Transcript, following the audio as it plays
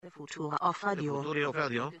Future of radio. The future of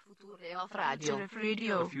radio. Future of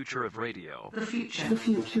radio. The future of radio. The future. The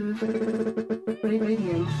future of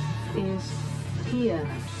radio is here.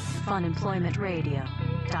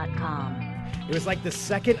 Funemploymentradio.com. It was like the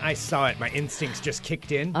second I saw it, my instincts just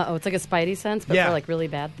kicked in. It's like a spidey sense, but Yeah. for like really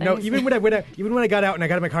bad things. No, even when I got out and I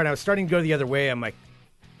got in my car and I was starting to go the other way, I'm like,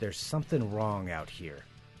 there's something wrong out here.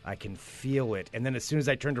 I can feel it. And then as soon as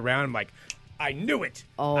I turned around, I'm like, I knew it.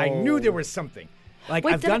 I knew there was something. Like,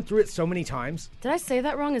 Wait, I've gone through it so many times. Did I say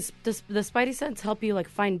that wrong? Does the spidey sense help you like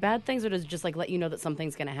find bad things, or does it just like let you know that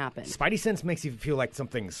something's going to happen? Spidey sense makes you feel like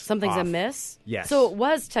something's off. amiss. Yes. So it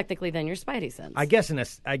was technically then your spidey sense. I guess in a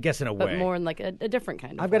way. But more in like a different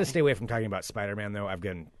kind of I've way. got to stay away from talking about Spider-Man, though. I've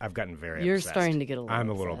gotten very You're obsessed. starting to get a little I'm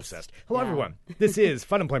a little obsessed. obsessed. Hello, Yeah. everyone. This is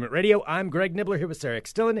Fun Employment Radio. I'm Greg Nibbler here with Sarah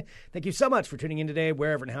X. Dillon. Thank you so much for tuning in today,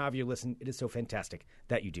 wherever and however you listen. It is so fantastic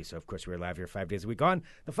that you do so. Of course, we're live here 5 days a week on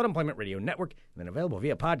the Fun Employment Radio Network, and then available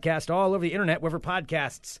via podcast all over the internet, wherever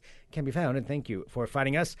podcasts can be found. And thank you for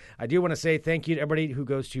finding us. I do want to say thank you to everybody who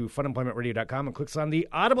goes to funemploymentradio.com and clicks on the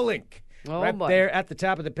Audible link. Oh, boy. There at the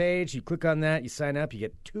top of the page. You click on that, you sign up, you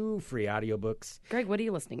get 2 free audiobooks. Greg, what are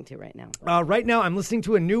you listening to right now? Right now, I'm listening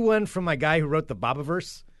to a new one from my guy who wrote the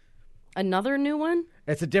Bobaverse. Another new one?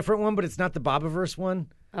 It's a different one, but it's not the Bobaverse one.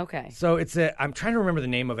 Okay. So I'm trying to remember the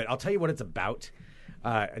name of it. I'll tell you what it's about.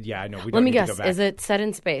 Yeah, I know. We Let don't me need to guess. go back. Is it set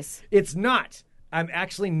in space? It's not. I'm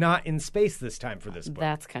actually not in space this time for this book.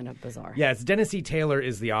 That's kind of bizarre. Yeah, it's Dennis E. Taylor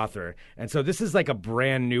is the author. And so this is like a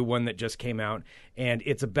brand new one that just came out. And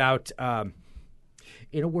it's about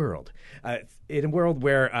in a world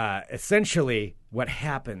where essentially what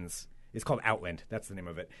happens is called Outland. That's the name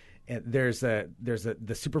of it. And there's the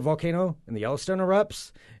supervolcano in the Yellowstone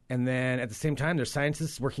erupts, and then at the same time there's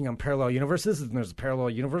scientists working on parallel universes, and there's a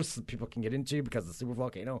parallel universe that people can get into because the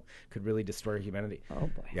supervolcano could really destroy humanity. Oh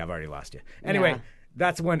boy. Yeah, I've already lost you. Anyway, Yeah.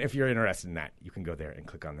 That's one. If you're interested in that, you can go there and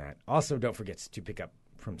click on that. Also, don't forget to pick up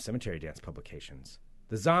from Cemetery Dance Publications,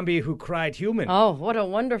 The Zombie Who Cried Human. Oh, what a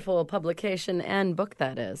wonderful publication and book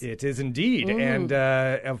that is. It is indeed. And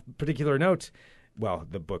of particular note, well,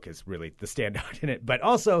 the book is really the standout in it, but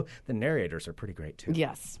also the narrators are pretty great, too.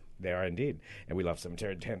 Yes. They are indeed. And we love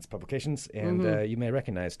Cemetery Dance Publications, and you may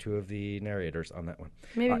recognize 2 of the narrators on that one.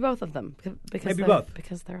 Maybe both of them. Because Maybe they're, both.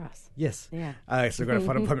 Because they're us. Yes. Yeah. So go to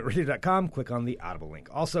funemploymentradio.com, click on the Audible link.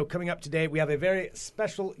 Also, coming up today, we have a very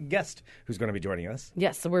special guest who's going to be joining us.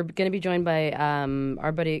 Yes, so we're going to be joined by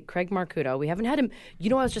our buddy Craig Marcuto. We haven't had him. You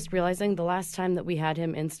know, I was just realizing the last time that we had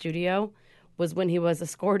him in studio was when he was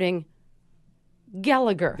escorting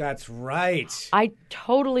Gallagher. That's right. I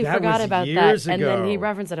totally That forgot was about years that. And then he ago.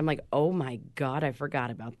 referenced it. I'm like, oh my God, I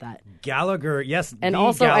forgot about that. Gallagher, yes. And the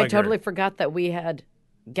also, Gallagher. I totally forgot that we had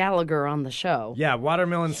Gallagher on the show. Yeah,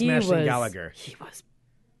 Watermelon Smashing Gallagher. He was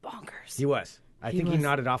bonkers. He was. I think he was.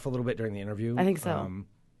 nodded off a little bit during the interview. I think so.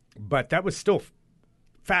 But that was still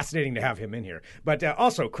fascinating to have him in here. But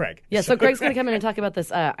also, Craig. Yeah, so Craig's going to come in and talk about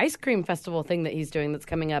this ice cream festival thing that he's doing that's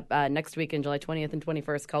coming up next week in July 20th and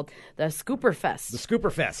 21st called the Scooperfest. The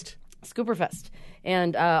Scooperfest. Scooperfest.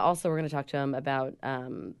 And also we're going to talk to him about, I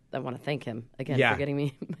want to thank him again for getting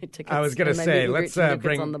me my tickets. I was going to and my say, meet and let's greet tickets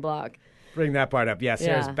bring on the block. Bring that part up. Yeah,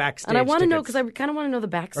 Sarah's backstage And I want to know, tickets. because I kind of want to know the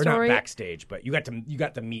backstory. Or not backstage, but you got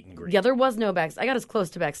the meet and greet. Yeah, there was no backstage. I got as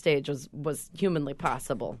close to backstage as was humanly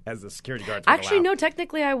possible. As the security guards would Actually, allow. no,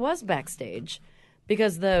 technically I was backstage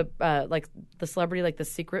because the celebrity, like the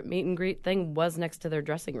secret meet and greet thing was next to their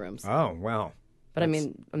dressing rooms. Oh, well. But I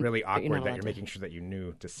mean, really but you're not awkward that allowed you're to. making sure that you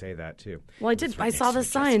knew to say that too. Well, I did. That's right I saw the next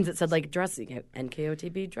to the signs. It said like dressing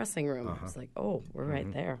NKOTB dressing room. I was like, oh, we're right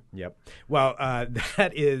there. Yep. Well,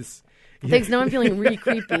 that is. Thanks. Now I'm feeling really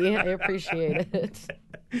creepy. I appreciate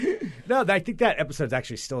it. No, I think that episode's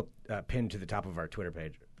actually still pinned to the top of our Twitter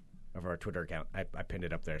page, of our Twitter account. I pinned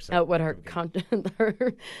it up there. So What her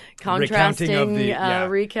contrasting of the,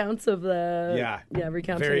 recounts of the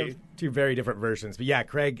recounting of 2 very different versions. But yeah,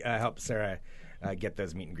 Craig helped Sarah get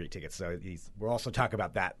those meet and greet tickets. So we'll also talk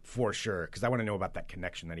about that for sure because I want to know about that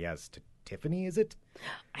connection that he has to Tiffany. Is it?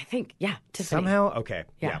 I think Tiffany. Somehow. Okay.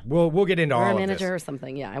 Yeah. We'll get into or all a of manager this. or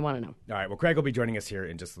something. Yeah, I want to know. All right. Well, Craig will be joining us here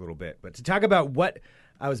in just a little bit. But to talk about what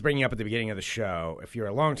I was bringing up at the beginning of the show, if you're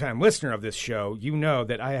a longtime listener of this show, you know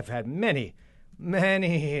that I have had many,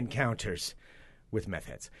 many encounters with meth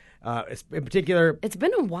heads. In particular, It's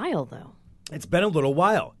been a while though. it's been a little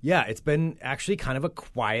while. Yeah, it's been actually kind of a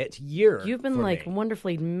quiet year. You've been for like me.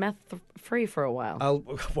 wonderfully meth free for a while.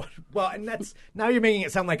 Well, and that's now you're making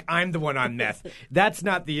it sound like I'm the one on meth. That's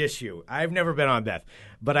not the issue. I've never been on meth,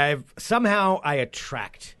 but I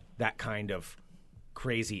attract that kind of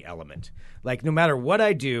crazy element. Like no matter what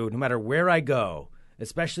I do, no matter where I go,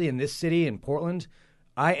 especially in this city in Portland,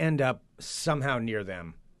 I end up somehow near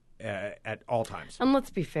them at all times. And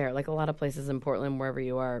let's be fair, like a lot of places in Portland, wherever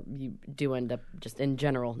you are, you do end up just in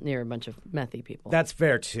general near a bunch of methy people. That's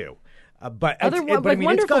fair too. But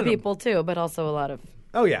wonderful people too, but also a lot of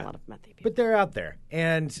a lot of methy people. But they're out there,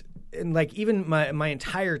 and like even my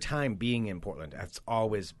entire time being in Portland, that's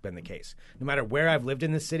always been the case. No matter where I've lived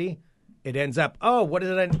in this city, it ends up, lo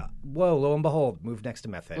and behold, moved next to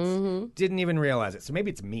meth heads. Mm-hmm. Didn't even realize it. So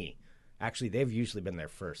maybe it's me. Actually, they've usually been there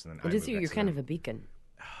first, and then It is you. You're kind of a beacon.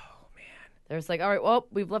 There's like, all right, well,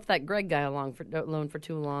 we've left that Greg guy alone for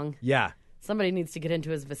too long. Yeah. Somebody needs to get into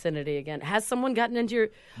his vicinity again. Has someone gotten into your?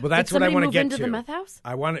 Well, that's what I want to get to. Did somebody move into the meth house?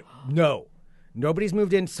 I want to. No, nobody's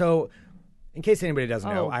moved in. So, in case anybody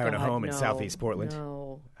doesn't know, I own a God, home in no, Southeast Portland.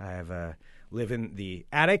 No. I have live in the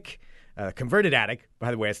attic, converted attic.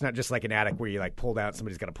 By the way, it's not just like an attic where you like pull down.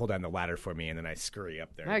 Somebody's got to pull down the ladder for me, and then I scurry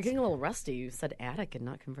up there. All right, getting a little rusty. You said attic and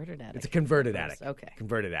not converted attic. It's a converted attic. Okay,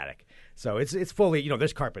 converted attic. So it's fully,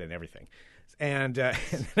 there's carpet and everything. And, and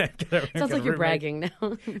then sounds like you're bragging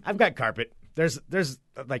now. I've got carpet. There's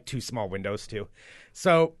like 2 small windows too.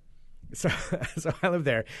 So I live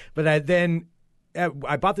there. But I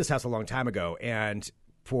bought this house a long time ago, and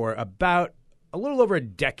for about a little over a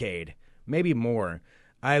decade, maybe more,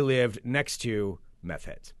 I lived next to meth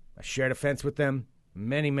heads. I shared a fence with them,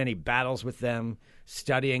 many, many battles with them,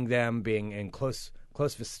 studying them, being in close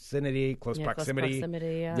vicinity, close proximity.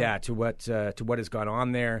 To what has gone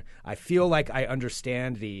on there. I feel like I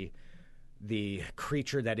understand the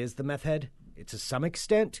creature that is the meth head, to some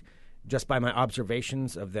extent, just by my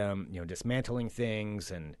observations of them, dismantling things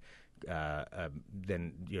and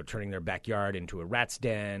then turning their backyard into a rat's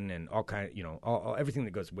den and all kind of everything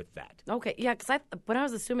that goes with that. Okay, yeah, because when I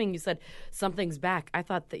was assuming you said something's back, I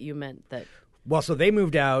thought that you meant that. Well, so they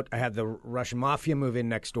moved out. I had the Russian mafia move in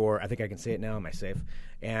next door. I think I can say it now. Am I safe?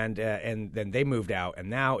 And then they moved out,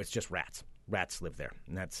 and now it's just rats. Rats live there,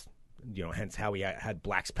 and that's hence how we had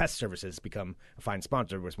Black's Pest Services become a fine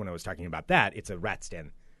sponsor. Was when I was talking about that. It's a rat's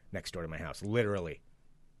den next door to my house, literally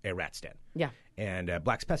a rat's den. Yeah. And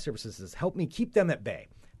Black's Pest Services has helped me keep them at bay.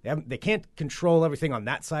 They can't control everything on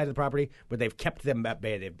that side of the property, but they've kept them at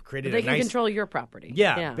bay. They've created they can control your property.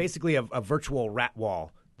 Yeah, basically a virtual rat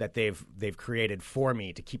wall that they've created for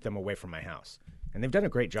me to keep them away from my house. And they've done a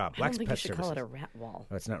great job. I don't think you should call it a rat wall.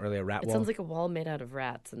 Oh, it's not really a rat wall? It sounds like a wall made out of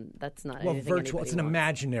rats, and that's not anything virtual. It's an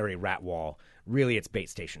imaginary rat wall. Really, it's bait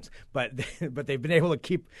stations. But they've been able to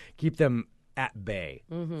keep them at bay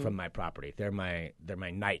from my property. They're my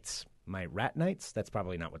knights. My rat knights? That's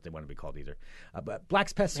probably not what they want to be called either. But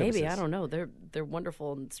Black's Pest Services. Maybe, I don't know. They're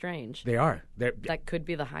wonderful and strange. They are. That could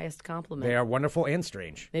be the highest compliment. They are wonderful and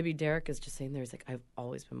strange. Maybe Derek is just saying there, he's like, I've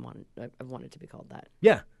wanted to be called that.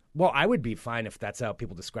 Yeah. Well, I would be fine if that's how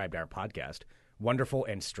people described our podcast. Wonderful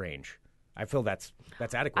and strange. I feel that's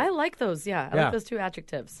adequate. I like those, yeah. I like those 2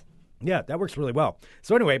 adjectives. Yeah, that works really well.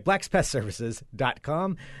 So anyway,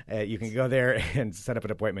 blackspestservices.com. You can go there and set up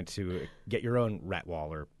an appointment to get your own rat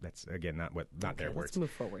wall, or that's, again, not their words. Let's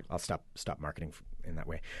move forward. I'll stop marketing in that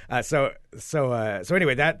way. So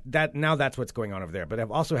anyway, that now that's what's going on over there. But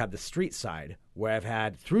I've also had the street side where I've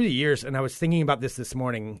had through the years, and I was thinking about this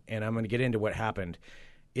morning, and I'm going to get into what happened.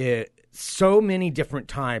 So many different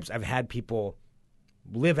times I've had people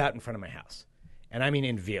live out in front of my house, and I mean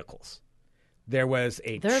in vehicles. There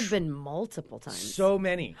have been multiple times. So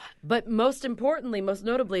many. But most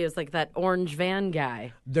notably, is like that orange van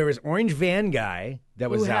guy. There was orange van guy that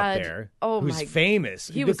was out there who's famous.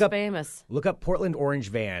 He was famous. Look up Portland orange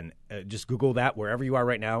van. Just Google that wherever you are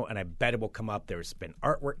right now, and I bet it will come up. There's been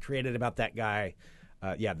artwork created about that guy.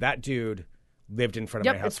 That dude lived in front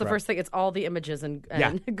of my house. It's the first thing. It's all the images and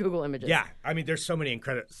Google images. Yeah, I mean, there's so many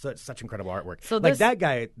such incredible artwork. So that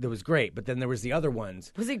guy that was great, but then there was the other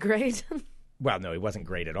ones. Was he great? Well, no, he wasn't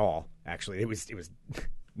great at all. Actually, it was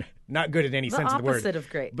not good in any sense of the word. The opposite of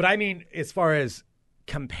great. But I mean, as far as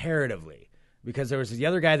comparatively, because there was the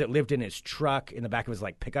other guy that lived in his truck in the back of his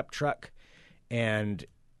pickup truck, and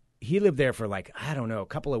he lived there for a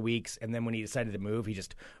couple of weeks, and then when he decided to move, he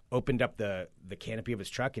just opened up the canopy of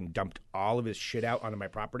his truck and dumped all of his shit out onto my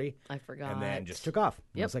property. I forgot. And then just took off.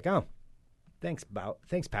 Yep. I was like, oh, thanks,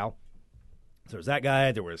 pal. So there was that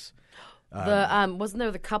guy. There was wasn't there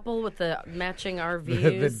the couple with the matching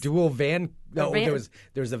RVs? The dual van. No, there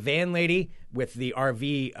was a van lady with the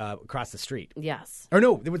RV across the street. Yes. Or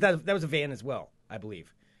no, that was a van as well, I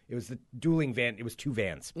believe. It was the dueling van. It was 2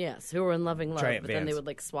 vans. Yes, who were in loving love, Giant but vans. then they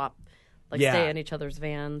would swap, stay in each other's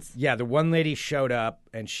vans. Yeah, the one lady showed up,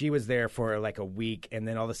 and she was there for a week, and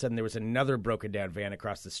then all of a sudden there was another broken down van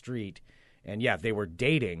across the street, and they were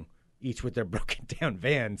dating, each with their broken down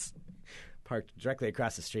vans. parked directly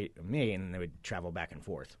across the street from me, and they would travel back and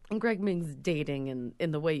forth. And Greg means dating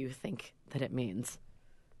in the way you think that it means.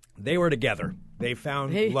 They were together. They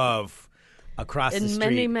found love across the In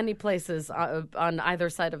street. many places on either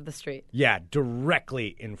side of the street. Yeah,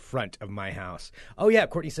 directly in front of my house. Oh, yeah,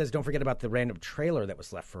 Courtney says, don't forget about the random trailer that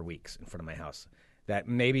was left for weeks in front of my house. That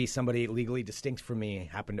maybe somebody legally distinct from me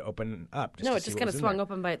happened to open up. No, it just kind of swung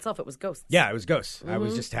open by itself. It was ghosts. Yeah, it was ghosts. I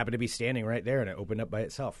was just happened to be standing right there, and it opened up by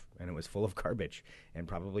itself, and it was full of garbage and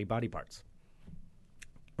probably body parts.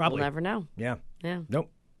 Probably. We'll never know. Yeah. Yeah.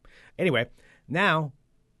 Nope. Anyway, now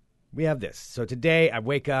we have this. So today I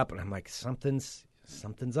wake up, and I'm like, something's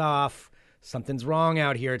off. Something's wrong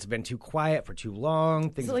out here. It's been too quiet for too long.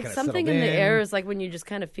 Things So have like kinda something settled in the air is like when you just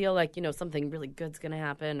kind of feel like, something really good's going to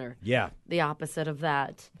happen or the opposite of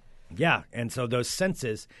that. Yeah, and so those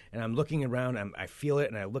senses, and I'm looking around, I feel it,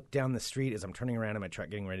 and I look down the street as I'm turning around in my truck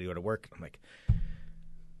getting ready to go to work. I'm like,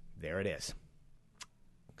 there it is.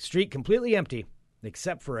 Street completely empty,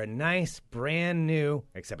 except for a nice, brand new,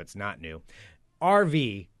 except it's not new,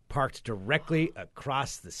 RV parked directly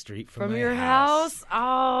across the street from my your house.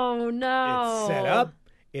 Oh, no. It's set up.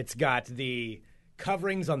 It's got the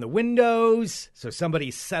coverings on the windows, so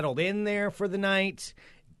somebody settled in there for the night.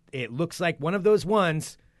 It looks like one of those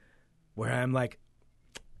ones where I'm like,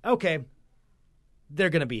 okay, they're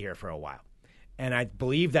going to be here for a while. And I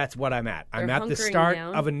believe that's what I'm at. I'm at the start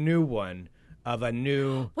of a new one, of a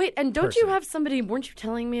new Wait, and don't person. you have somebody, weren't you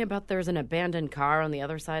telling me about there's an abandoned car on the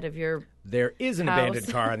other side of your There is an house?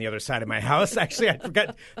 abandoned car on the other side of my house. Actually, I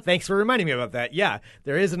forgot. Thanks for reminding me about that. Yeah,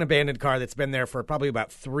 there is an abandoned car that's been there for probably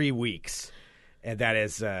about 3 weeks. And that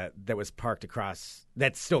was parked across,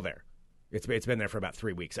 that's still there. It's been there for about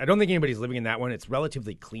 3 weeks. I don't think anybody's living in that one. It's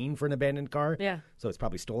relatively clean for an abandoned car. Yeah. So it's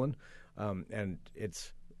probably stolen. And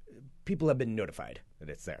people have been notified that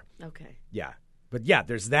it's there. Okay. Yeah. But yeah,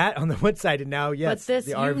 there's that on the one side, and now, yes, But this,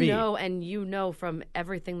 the RV. and you know from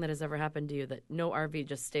everything that has ever happened to you that no RV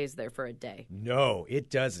just stays there for a day. No, it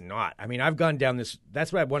does not. I mean, I've gone down this.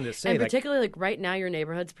 That's what I wanted to say. And particularly, like right now, your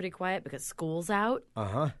neighborhood's pretty quiet because school's out.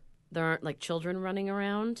 Uh-huh. There aren't like children running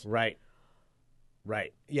around. Right.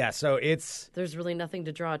 Yeah, so There's really nothing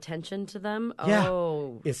to draw attention to them. Yeah.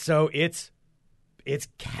 Oh. It's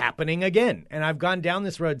happening again. And I've gone down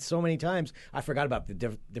this road so many times. I forgot about the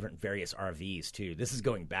different various RVs, too. This is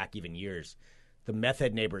going back even years. The meth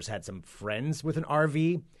head neighbors had some friends with an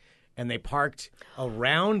RV, and they parked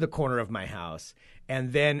around the corner of my house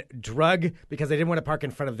and then drug, because they didn't want to park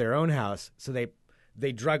in front of their own house, so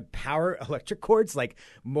they drug power electric cords, like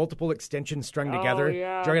multiple extensions strung together,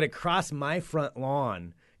 drug it across my front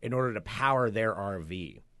lawn in order to power their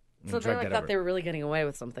RV. So they thought they were really getting away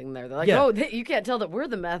with something there. They're like, Yeah. oh, you can't tell that we're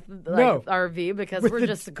the meth RV because we're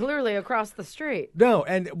just clearly across the street. No,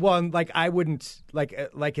 and I wouldn't like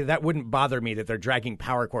that wouldn't bother me that they're dragging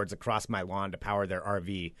power cords across my lawn to power their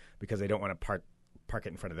RV because they don't want to park it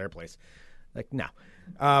in front of their place. Like, no.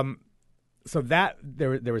 So that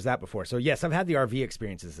there was that before. So yes, I've had the RV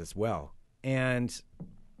experiences as well, and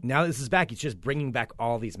now this is back. It's just bringing back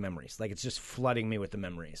all these memories. Like, it's just flooding me with the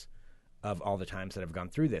memories of all the times that I've gone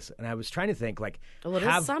through this. And I was trying to think, like, well, it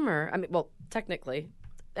is summer. I mean, well, technically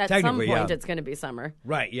at some point, yeah. it's going to be summer,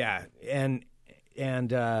 right? Yeah, and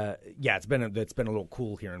yeah, it's been a little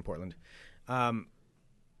cool here in Portland.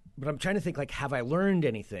 But I'm trying to think, like, have I learned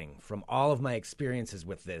anything from all of my experiences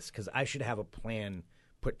with this? Because I should have a plan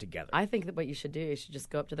put together. I think that what you should do, you should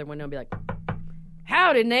just go up to their window and be like,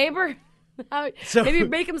 "Howdy, neighbor." So, maybe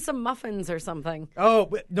make them some muffins or something.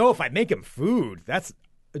 Oh no! If I make them food,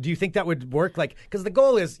 do you think that would work? Like, because the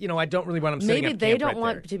goal is, I don't really want them setting Maybe up they camp don't right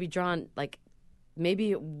want there. to be drawn. Like,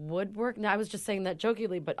 maybe it would work. No, I was just saying that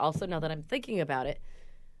jokingly, but also now that I'm thinking about it,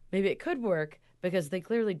 maybe it could work because they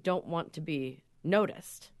clearly don't want to be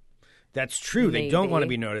noticed. That's true. They don't want to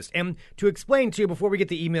be noticed. And to explain to you, before we get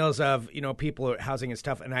the emails of, people housing and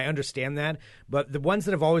stuff, and I understand that, but the ones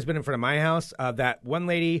that have always been in front of my house, that one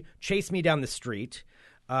lady chased me down the street.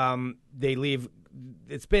 They leave.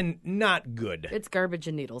 It's been not good. It's garbage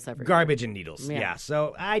and needles everywhere. Garbage and needles. Yeah. Yeah.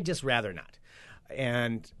 So I just rather not.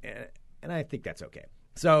 And I think that's okay.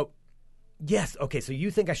 So, yes. Okay. So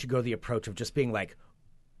you think I should go the approach of just being like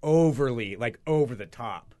overly, like over the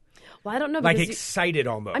top. Well, I don't know. Like excited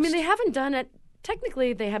almost. I mean, they haven't done it.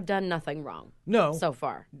 Technically, they have done nothing wrong. No. So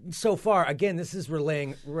far. So far, again, this is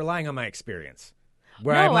relying on my experience.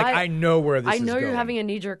 Where No, I'm like, I know where this is going. I know you're having a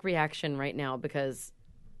knee-jerk reaction right now because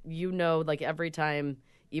like every time,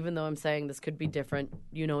 even though I'm saying this could be different,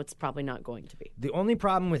 it's probably not going to be. The only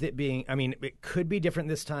problem with it being, I mean, it could be different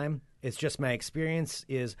this time. It's just my experience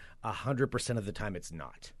is 100% of the time it's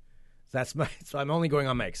not. So I'm only going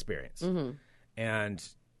on my experience. Mm-hmm. And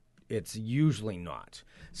it's usually not.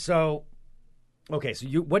 So, okay, so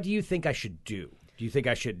what do you think I should do? Do you think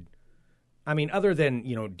I should, I mean, other than,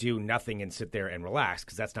 do nothing and sit there and relax,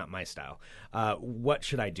 because that's not my style, what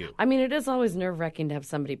should I do? I mean, it is always nerve-wracking to have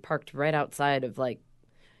somebody parked right outside of, like,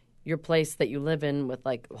 your place that you live in with,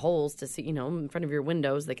 like, holes to see, in front of your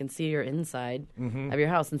windows. They can see your inside of your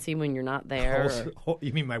house and see when you're not there.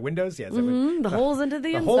 You mean my windows? Yes. The holes into the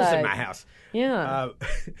inside. Holes in my house. Yeah.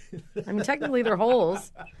 I mean, technically they're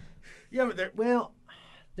holes. Yeah, but they're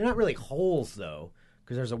not really holes, though,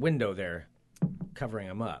 because there's a window there covering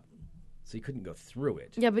them up. So you couldn't go through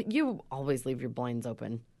it. Yeah, but you always leave your blinds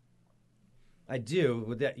open. I do.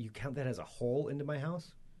 Would you count that as a hole into my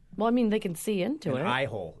house? Well, I mean, they can see into it. An eye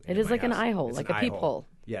hole. It is like an eye hole, like a peephole.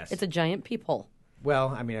 Yes. It's a giant peephole. Well,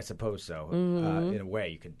 I mean, I suppose so. In a way,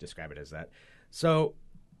 you could describe it as that. So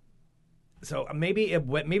maybe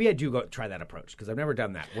I do go try that approach, because I've never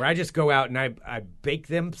done that, where I just go out and I bake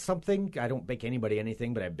them something. I don't bake anybody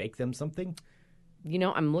anything, but I bake them something.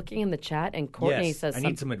 I'm looking in the chat, and Courtney says... I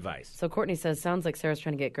need some advice. So Courtney says, sounds like Sarah's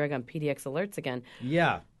trying to get Greg on PDX alerts again.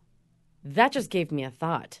 Yeah. That just gave me a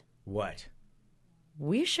thought. What?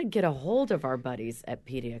 We should get a hold of our buddies at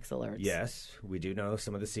PDX Alerts. Yes, we do know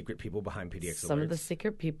some of the secret people behind PDX Alerts. Some of the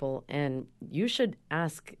secret people, and you should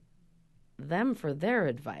ask them for their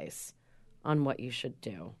advice on what you should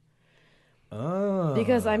do. Oh.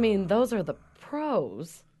 Because, I mean, those are the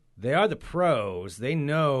pros. They are the pros. They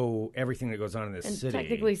know everything that goes on in this city.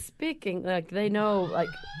 Technically speaking, like, they know, like,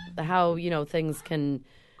 how, things can,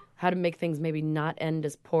 how to make things maybe not end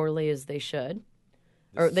as poorly as they should.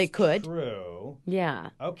 Or they could. True. Yeah.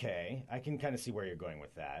 Okay, I can kind of see where you're going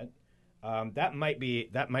with that. That might be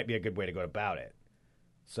a good way to go about it.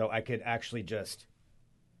 So I could actually just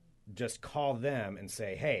call them and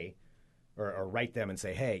say, hey, or write them and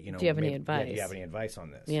say, hey, do you have any advice? Do you have any advice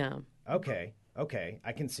on this? Yeah. Okay,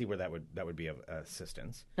 I can see where that would be of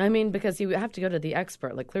assistance. I mean, because you have to go to the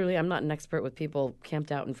expert. Like, clearly, I'm not an expert with people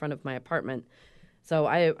camped out in front of my apartment, so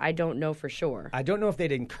I don't know for sure. I don't know if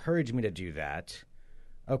they'd encourage me to do that.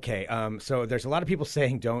 Okay, so there's a lot of people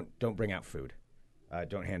saying don't bring out food.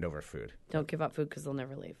 Don't hand over food. Don't give out food because they'll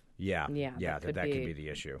never leave. Yeah. That could be the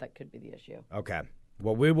issue. That could be the issue. Okay.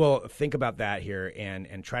 Well, we will think about that here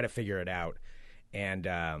and try to figure it out and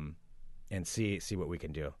see what we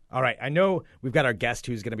can do. All right. I know we've got our guest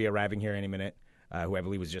who's going to be arriving here any minute, who I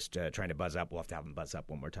believe was just trying to buzz up. We'll have to have him buzz up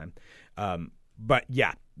one more time. But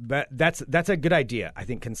yeah, that's a good idea. I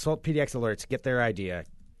think consult PDX Alerts, get their idea,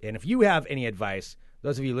 and if you have any advice.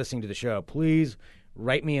 Those of you listening to the show, please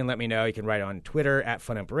write me and let me know. You can write on Twitter at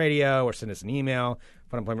FunEmpRadio or send us an email,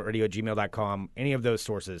 funemploymentradio@gmail.com, any of those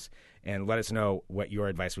sources, and let us know what your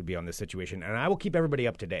advice would be on this situation. And I will keep everybody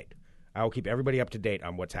up to date. I will keep everybody up to date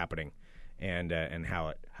on what's happening and how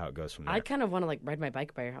it goes from there. I kind of want to ride my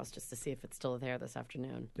bike by your house just to see if it's still there this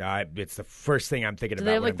afternoon. It's the first thing I'm thinking about. Do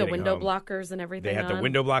they have when the I'm window home. blockers and everything? They have the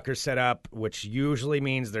window blockers set up, which usually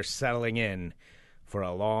means they're settling in for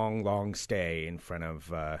a long, long stay in front of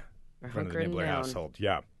the Nibbler household.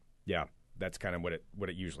 Yeah, that's kind of what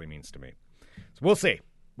it usually means to me. So we'll see.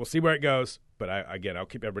 We'll see where it goes. But I'll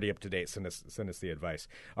keep everybody up to date. Send us the advice.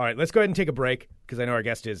 All right, let's go ahead and take a break because I know our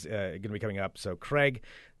guest is going to be coming up. So Craig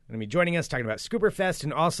going to be joining us, talking about Scooperfest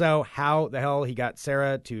and also how the hell he got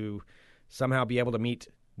Sarah to somehow be able to meet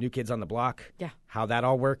New Kids on the Block. Yeah. How that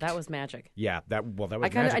all worked. That was magic. Yeah. That was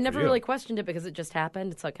magic. I never really questioned it because it just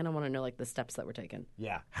happened. So I kind of want to know the steps that were taken.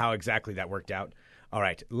 Yeah. How exactly that worked out. All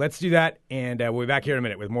right. Let's do that. And we'll be back here in a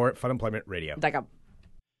minute with more Fun Employment Radio.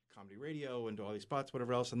 Comedy radio and all these spots,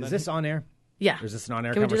 whatever else. And is this on air? Yeah. Or is this an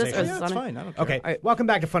on-air Can we do conversation? this? Yeah, it's fine. I don't care. Okay. Right. Welcome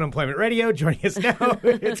back to Fun Employment Radio. Joining us now,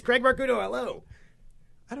 it's Craig Marcudo. Hello.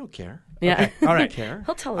 I don't care. Yeah. Okay. All right. Care.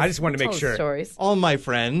 He'll tell us. I just wanted to make sure. Stories. All my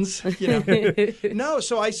friends, No,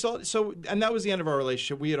 so and that was the end of our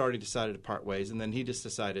relationship. We had already decided to part ways, and then he just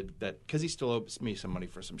decided that because he still owes me some money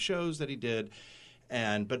for some shows that he did,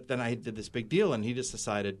 but then I did this big deal, and he just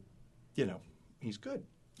decided, he's good.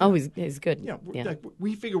 Oh, he's good. Yeah,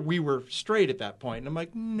 we figured we were straight at that point, and I'm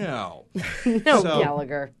like, no,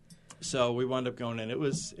 Gallagher. So we wound up going in. It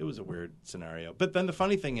was a weird scenario. But then the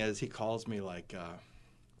funny thing is, he calls me a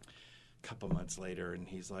couple months later, and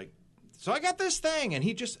he's like, "So I got this thing," and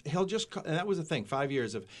he'll just call, and that was the thing. 5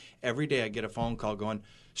 years of every day I get a phone call going,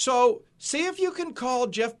 "So see if you can call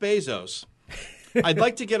Jeff Bezos. I'd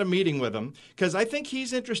like to get a meeting with him because I think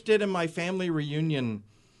he's interested in my family reunion."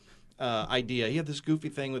 Idea. He had this goofy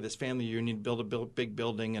thing with his family reunion, build a big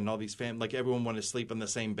building, and all these everyone wanted to sleep in the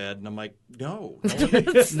same bed. And I'm like, no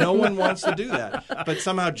one wants to do that. But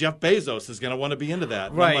somehow Jeff Bezos is going to want to be into that.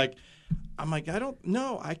 And right. I'm like, I don't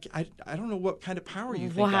know. I don't know what kind of power you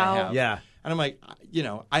think I have. Yeah. And I'm like,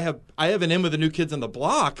 I have an in with the New Kids on the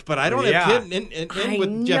Block, but I don't have in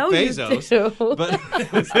with Jeff Bezos. But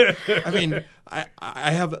I mean,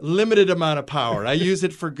 I have limited amount of power. I use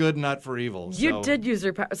it for good, not for evil. You did use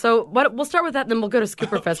your power. So we'll start with that, and then we'll go to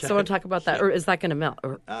Scooperfest. Okay. So I want to talk about that. Or is that going to melt?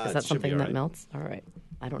 Or is that something that melts? All right.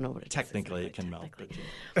 I don't know what it is. Technically, it can melt.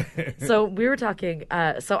 So we were talking.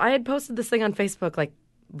 So I had posted this thing on Facebook like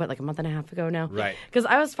a month and a half ago now. Right. Because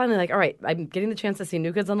I was finally like, all right, I'm getting the chance to see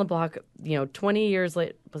New Kids on the Block, 20 years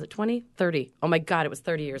later. Was it 20? 30. Oh, my God, it was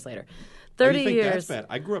 30 years later. 30 you think years. That's bad?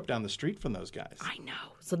 I grew up down the street from those guys. I know.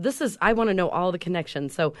 So I want to know all the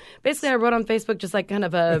connections. So basically I wrote on Facebook just like kind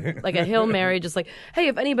of a Hail Mary, just like, hey,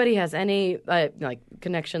 if anybody has any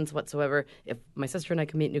connections whatsoever, if my sister and I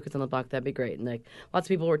can meet New Kids on the Block, that'd be great. And like lots of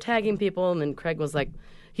people were tagging people, and then Craig was like,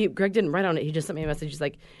 Greg didn't write on it. He just sent me a message. He's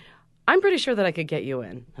like, I'm pretty sure that I could get you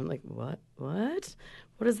in. I'm like, what? What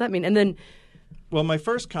does that mean? And then, well, my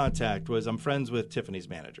first contact was I'm friends with Tiffany's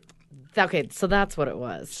manager. Okay, so that's what it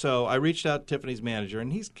was. So I reached out to Tiffany's manager,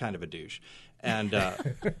 and he's kind of a douche, and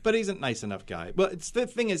but he's a nice enough guy. Well, the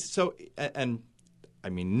thing is, and I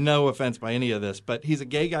mean, no offense by any of this, but he's a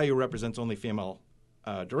gay guy who represents only female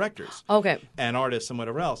directors, and artists and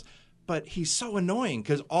whatever else. But he's so annoying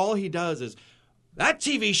because all he does is, that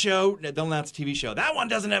TV show, they'll announce a TV show. That one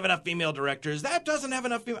doesn't have enough female directors. That doesn't have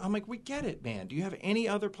enough female. I'm like, we get it, man. Do you have any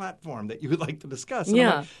other platform that you would like to discuss? And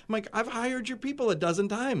I'm like, I've hired your people a dozen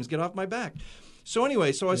times. Get off my back. So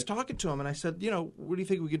anyway, I was talking to him, and I said, what do you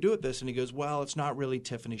think we could do with this? And he goes, well, it's not really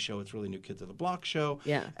Tiffany's show. It's really New Kids on the Block show.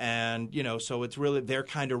 Yeah. And, so it's really, they're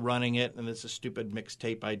kind of running it, and it's a stupid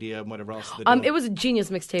mixtape idea and whatever else they're doing. It was a genius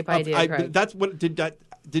mixtape idea, Craig. That's what,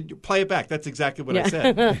 did you play it back? That's exactly what I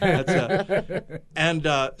said.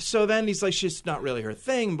 So then he's like, she's not really her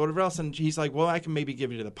thing, but whatever else. And he's like, well, I can maybe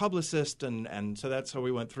give you to the publicist. And so that's how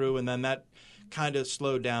we went through. And then that kind of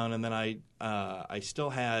slowed down. And then I still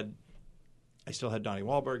had Donnie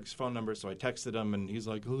Wahlberg's phone number, so I texted him, and he's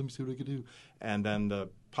like, oh, let me see what I can do. And then the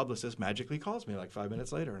publicist magically calls me like 5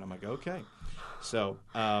 minutes later, and I'm like, okay. So,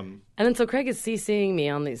 and then so Craig is CCing me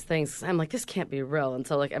on these things. I'm like, this can't be real. And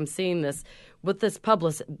so like I'm seeing this with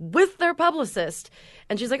their publicist,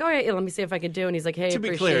 and she's like, all right, let me see if I can do. And he's like, hey, to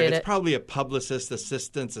be clear, it's probably a publicist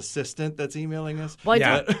assistant that's emailing us. Well,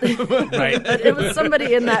 right. But it was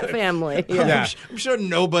somebody in that family. Yeah. I'm sure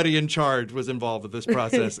nobody in charge was involved with this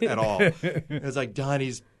process at all. It was like,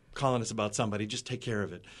 Donnie's calling us about somebody. Just take care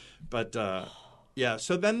of it. But yeah.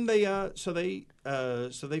 So then they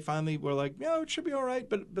finally were like, yeah, it should be all right.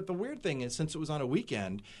 But the weird thing is, since it was on a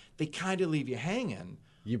weekend, they kind of leave you hanging.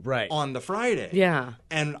 On the Friday. Yeah.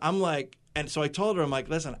 And I'm like, and so I told her, I'm like,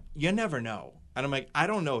 listen, you never know. And I'm like, I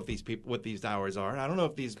don't know if these people, what these hours are. I don't know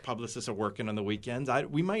if these publicists are working on the weekends.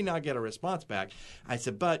 We might not get a response back. I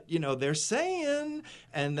said, but, they're saying.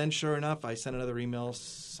 And then sure enough, I sent another email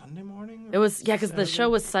Sunday morning. It was, because the show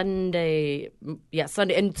was Sunday. Yeah,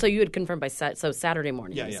 Sunday. And so you had confirmed by Saturday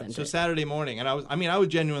morning. Yeah. So Saturday morning. And I was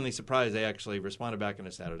genuinely surprised they actually responded back on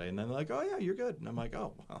a Saturday. And then they're like, oh, yeah, you're good. And I'm like,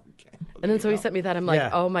 oh, well, okay. Well, and then so he sent me that. I'm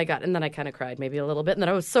like, oh, my God. And then I kind of cried maybe a little bit. And then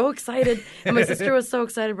I was so excited. And my sister was so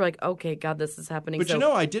excited. We're like, okay, God, this is happening. But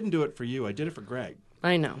I didn't do it for you. I did it for Greg.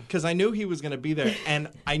 I know. Because I knew he was going to be there. And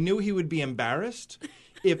I knew he would be embarrassed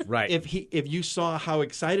if you saw how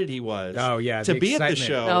excited he was to be at the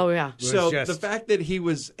show. Oh, yeah. So the fact that he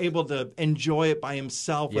was able to enjoy it by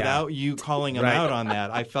himself without you calling him out on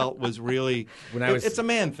that, I felt was really it's a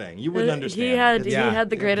man thing. You wouldn't understand. He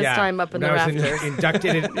had the greatest time up in the rafters.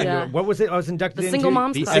 Inducted in what was it? I was inducted into Single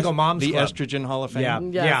Moms Club. Single Moms the Club. Estrogen Hall of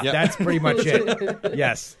Fame. Yeah, that's pretty much it.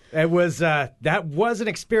 Yes. It was that was an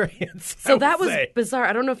experience. So that was bizarre.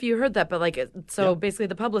 I don't know if you heard that, but basically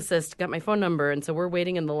the publicist got my phone number, and so we're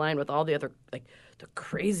waiting in the line with all the other the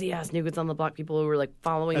crazy ass New Kids on the Block people who were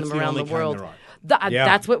following them around the world.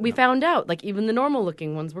 That's what we found out. Even the normal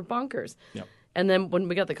looking ones were bonkers. Yep. And then when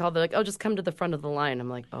we got the call, they're like, "Oh, just come to the front of the line." I'm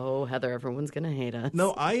like, "Oh, Heather, everyone's gonna hate us."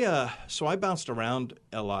 No, I bounced around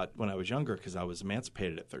a lot when I was younger because I was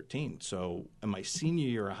emancipated at 13. So in my senior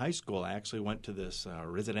year of high school, I actually went to this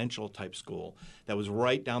residential type school that was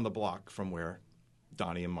right down the block from where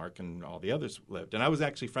Donnie and Mark and all the others lived. And I was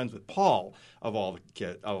actually friends with Paul of all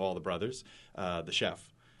the brothers, the chef.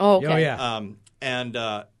 Oh, okay. Oh,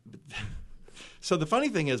 yeah. So the funny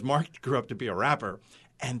thing is, Mark grew up to be a rapper.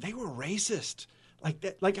 And they were racist. like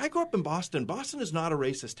that. Like I grew up in Boston. Boston is not a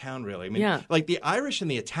racist town, really. I mean, Yeah. like the Irish and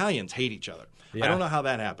the Italians hate each other. Yeah. I don't know how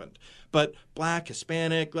that happened, but black,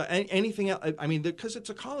 Hispanic, anything else. I mean, because it's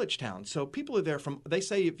a college town, so people are there from. They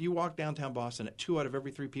say if you walk downtown Boston, 2 out of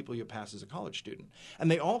every 3 people you pass is a college student, and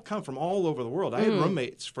they all come from all over the world. I had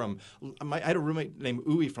roommates from. I had a roommate named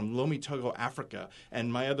Uwe from Lomé, Togo, Africa,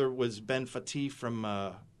 and my other was Ben Fatih from.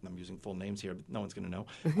 I'm using full names here, but no one's going to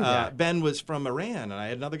know. Ben was from Iran, and I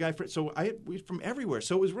had another guy. We from everywhere,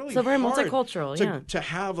 so it was really So very hard multicultural, to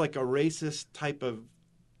have like a racist type of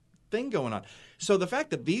thing going on. So the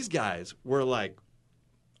fact that these guys were like,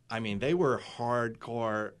 I mean, they were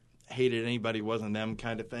hardcore, hated anybody wasn't them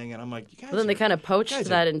kind of thing, and I'm like, you guys. But then they kind of poached guys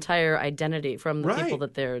that entire identity from the right. people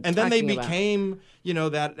that they're and then they talking about. became,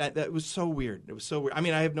 that was so weird. It was so weird. I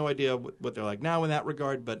mean, I have no idea what they're like now in that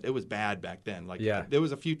regard, but it was bad back then. Like, there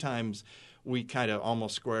was a few times we kind of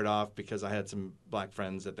almost squared off because I had some black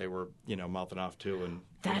friends that they were, mouthing off to, and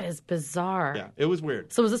That is bizarre. yeah, it was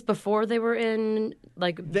weird. So was this before they were in all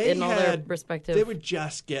their respective? They were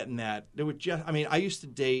just getting that. They were just. I mean, I used to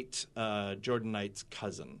date Jordan Knight's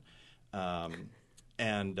cousin,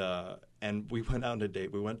 and we went out on a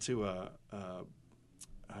date. We went to what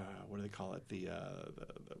do they call it? The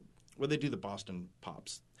where they do the Boston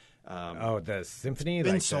Pops. The symphony. It's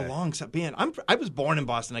been so long. I was born in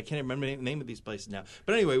Boston. I can't remember the name of these places now.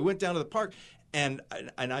 But anyway, we went down to the park, and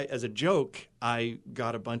I, as a joke, I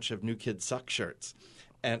got a bunch of New Kids Suck shirts.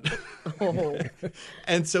 And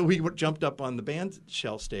and so we jumped up on the band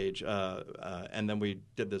shell stage, and then we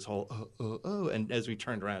did this whole and as we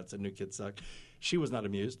turned around, it said "New Kids Suck." She was not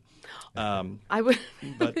amused. I would.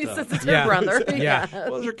 But, He says it's her brother. Yeah. Well,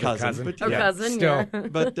 it was her cousin. But, Her cousin. Still. Yeah.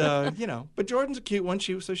 but but Jordan's a cute one.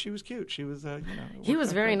 She was cute. She was, He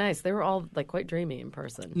was very nice. They were all like quite dreamy in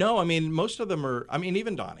person. No, I mean most of them are. I mean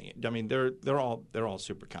even Donnie. I mean they're all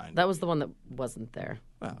super kind. That was the one that wasn't there.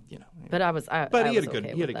 Well, But I was. But I he had was a good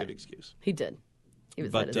okay he had a with good that. excuse. He did. He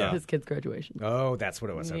was But, at his kid's graduation. Oh, that's what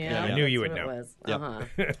it was. Okay. Yeah, I knew you that's would what know. it was. Yep.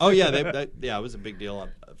 Uh-huh. Oh yeah, it was a big deal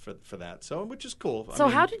for that. So which is cool. So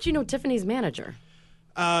how did you know Tiffany's manager?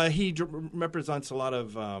 He represents a lot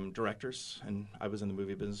of directors, and I was in the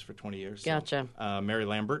movie business for 20 years. Gotcha. So, Mary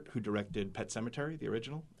Lambert, who directed Pet Sematary, the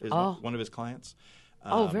original, is one of his clients.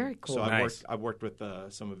 Very cool. So Nice. I've worked with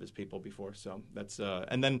some of his people before. So that's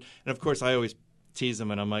and of course I always tease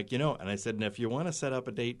him, and I'm like, and I said, and if you want to set up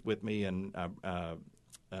a date with me and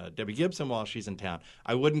Debbie Gibson while she's in town,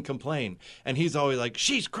 I wouldn't complain. And he's always like,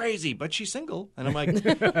 she's crazy, but she's single. And I'm like,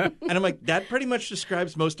 that pretty much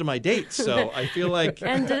describes most of my dates. So I feel like,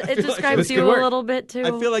 And it This describes could you work. a little bit too.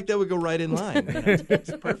 I feel like that would go right in line.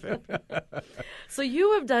 It's perfect. So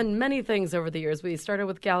you have done many things over the years. We started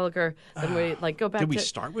with Gallagher, then we go back. Did we to,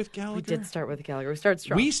 start with Gallagher? We did start with Gallagher. We started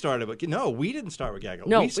strong. We started with we didn't start with Gallagher.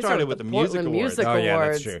 No, we started with the Music Portland Awards. Music Oh, yeah,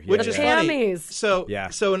 that's Awards. true. Which the is funny. Tammys. So Yeah.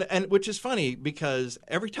 and which is funny because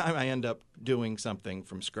every time I end up doing something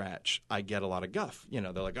from scratch, I get a lot of guff. They're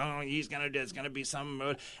like, "Oh, it's gonna be some,"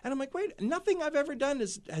 and I'm like, "Wait, nothing I've ever done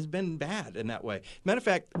has been bad in that way." Matter of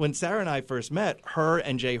fact, when Sarah and I first met, her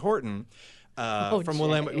and Jay Horton from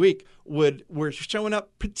Willamette Week were showing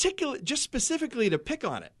up just specifically to pick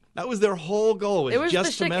on it. That was their whole goal. It was just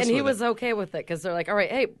the to shtick, mess and he with was it. okay with it because they're like, "All right,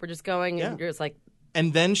 hey, we're just going," and you're just like,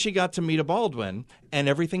 And then she got to meet a Baldwin, and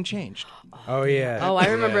everything changed. Oh yeah. "Oh, I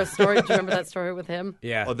remember a story. Do you remember that story with him?"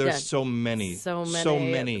 Yeah. Oh, there's Yeah. so many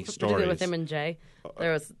Particularly stories with him and Jay.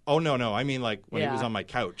 There was Oh no! I mean, like when he was Yeah. on my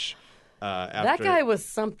couch. that After guy was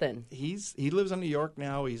something. he lives in New York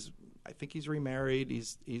now. I think he's remarried.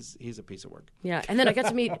 He's a piece of work. Yeah, and then I got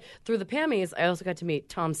to meet through the Pammies. I also got to meet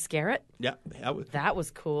Tom Skerritt. Yeah, That was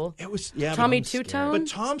cool. it was Tommy but- Two Tone. But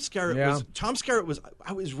Tom Skerritt was.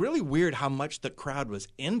 I was really weird how much the crowd was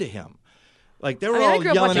into him. Like they were I all grew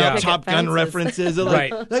up yelling watching out Picket Top Gun Fences. references,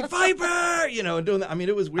 Right. like Viper, and doing that. I mean,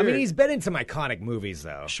 it was I weird. mean, he's been in some iconic movies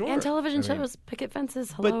though. sure. And television shows, Picket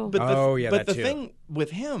Fences. Hello. But Oh, yeah, but that the too. thing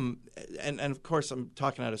with him, and of course I'm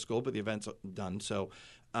talking out of school, but the event's done. So,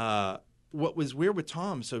 what was weird with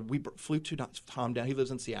Tom? So we flew Tom down. He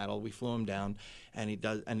lives in Seattle. We flew him down, and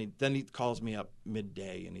then he calls me up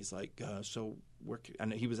midday, and he's like, "So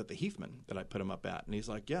and he was at the Heathman that I put him up at, and he's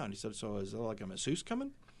like, "Yeah," and he said, "So is there like a masseuse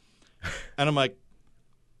coming?" And I'm like,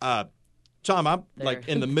 Tom, I'm like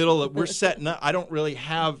in the middle of we're setting up. I don't really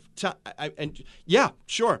have time. And yeah,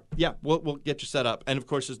 sure, yeah, we'll get you set up. And of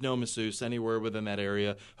course, there's no masseuse anywhere within that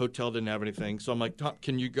area. Hotel didn't have anything, so I'm like, Tom,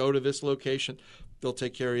 can you go to this location? They'll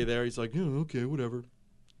take care of you there. He's like, yeah, okay, whatever.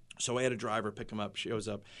 So I had a driver pick him up, shows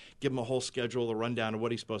up, give him a whole schedule, a rundown of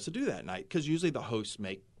what he's supposed to do that night, because usually the hosts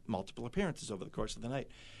make multiple appearances over the course of the night.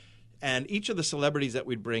 And each of the celebrities that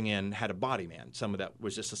we'd bring in had a body man. Some of that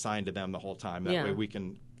was just assigned to them the whole time. That way we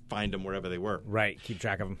can find them wherever they were. Right, keep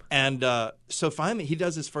track of them. And so finally, he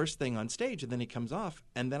does his first thing on stage, and then he comes off.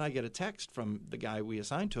 And then I get a text from the guy we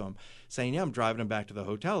assigned to him saying, yeah, I'm driving him back to the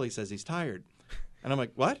hotel. He says he's tired. And I'm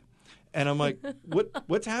like, what? And I'm like,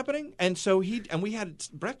 what's happening? And so we had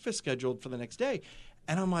breakfast scheduled for the next day.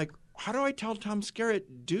 And I'm like, how do I tell Tom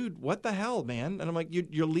Skerritt, dude, what the hell, man? And I'm like,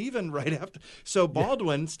 you're leaving right after. So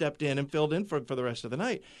Baldwin stepped in and filled in for the rest of the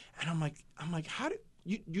night. And I'm like, how did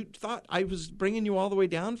you thought I was bringing you all the way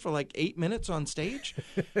down for like 8 minutes on stage?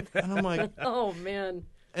 And I'm like, oh man.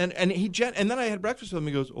 And then I had breakfast with him.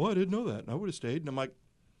 He goes, oh, I didn't know that. I would have stayed. And I'm like,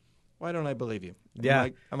 why don't I believe you? Yeah.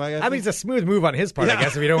 I'm like, I mean, it's a smooth move on his part, I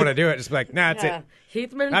guess, if you don't want to do it. Just be like, nah, that's it.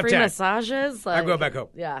 Heathman, free massages. I'm going back home.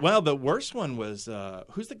 Yeah. Well, the worst one was,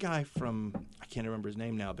 who's the guy from, I can't remember his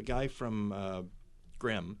name now, the guy from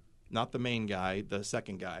Grimm, not the main guy, the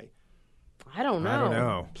second guy. I don't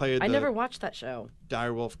know. Played I never watched that show.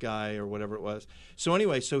 Direwolf guy or whatever it was. So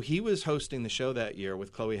anyway, he was hosting the show that year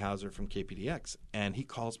with Chloe Hauser from KPDX, and he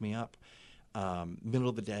calls me up middle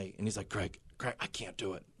of the day, and he's like, Greg, I can't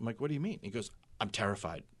do it. I'm like, what do you mean? He goes, I'm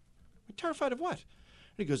terrified. I'm terrified of what?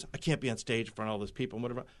 And he goes, I can't be on stage in front of all those people and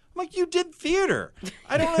whatever. I'm like, you did theater.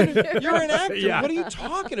 I don't understand. You're an actor. Yeah. What are you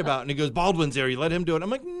talking about? And he goes, Baldwin's there. You let him do it. I'm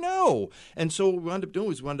like, no. And so what we wound up doing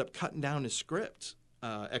was we wound up cutting down his script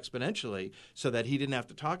exponentially so that he didn't have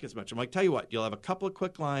to talk as much. I'm like, tell you what, you'll have a couple of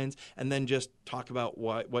quick lines and then just talk about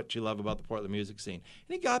what you love about the Portland music scene.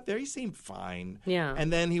 And he got there. He seemed fine. Yeah.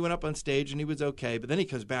 And then he went up on stage and he was okay. But then he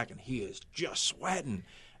comes back and he is just sweating.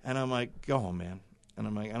 And I'm like, go home, man. And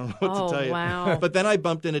I'm like, I don't know what to tell you. Wow. But then I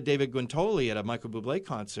bumped into David Guintoli at a Michael Bublé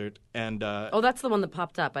concert. And that's the one that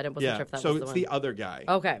popped up. I wasn't sure if that was the one. So it's the other guy.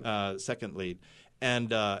 Okay. Second lead. And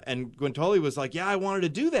Guintoli was like, yeah, I wanted to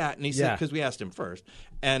do that. And he said, because we asked him first.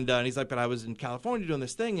 And he's like, but I was in California doing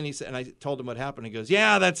this thing. And he said, and I told him what happened. He goes,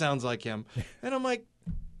 yeah, that sounds like him. And I'm like,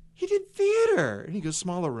 he did theater. And he goes,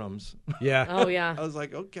 smaller rooms. Yeah. Oh, yeah. I was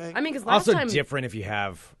like, okay. I mean, because last also time... different if you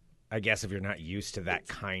have... I guess if you're not used to that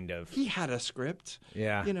kind of... He had a script.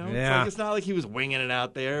 Yeah. You know, Yeah. it's not like he was winging it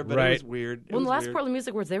out there, but Right. it was weird. Well, the last Portland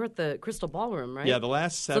Music Awards, they were at the Crystal Ballroom, right? Yeah, the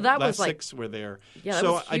last So that was like- 6 were there. Yeah, that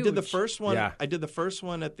so was I did the huge. first one. Yeah. I did the first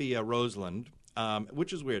one at the Roseland,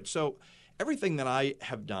 which is weird. So everything that I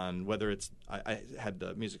have done, whether it's I had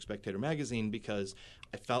the Music Spectator magazine because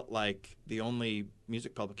I felt like the only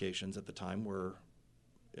music publications at the time were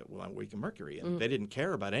Week and Mercury, and they didn't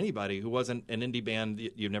care about anybody who wasn't an indie band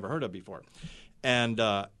you've never heard of before. And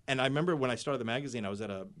I remember when I started the magazine, I was at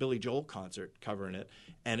a Billy Joel concert covering it,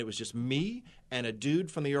 and it was just me and a dude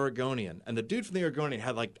from the Oregonian. And the dude from the Oregonian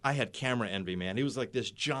I had camera envy, man. He was like this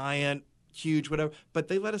giant, huge, whatever. But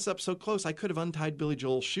they let us up so close, I could have untied Billy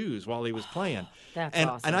Joel's shoes while he was playing. That's and,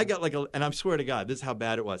 awesome. And I got and I swear to God, this is how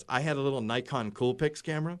bad it was. I had a little Nikon Coolpix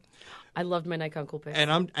camera. I loved my Nikon Coolpix.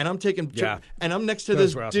 And I'm taking and I'm next to Those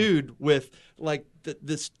this were awesome. dude with like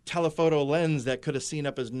this telephoto lens that could have seen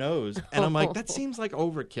up his nose, and I'm like, that seems like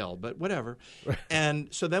overkill, but whatever.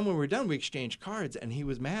 And so then when we were done, we exchanged cards, and he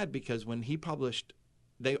was mad because when he published,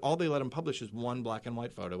 all they let him publish is one black and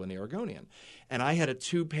white photo in the Oregonian, and I had a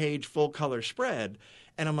 2-page full color spread,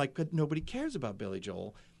 and I'm like, but nobody cares about Billy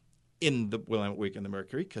Joel in the Willamette Week and the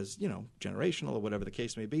Mercury because, generational or whatever the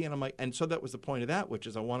case may be. And I'm like, and so that was the point of that, which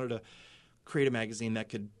is I wanted to create a magazine that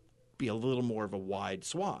could be a little more of a wide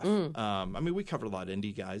swath. I mean, we covered a lot of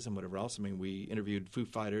indie guys and whatever else. I mean, we interviewed Foo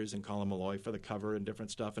Fighters and Colin Malloy for the cover and different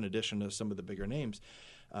stuff in addition to some of the bigger names.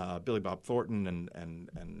 Billy Bob Thornton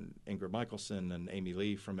and Ingrid Michaelson and Amy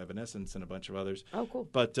Lee from Evanescence and a bunch of others. Oh, cool.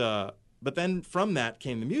 But then from that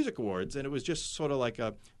came the music awards, and it was just sort of like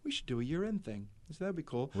we should do a year-end thing. So that'd be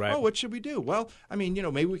cool. Right. Oh, what should we do? Well, I mean,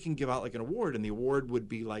 maybe we can give out like an award, and the award would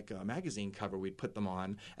be like a magazine cover. We'd put them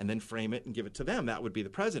on and then frame it and give it to them. That would be the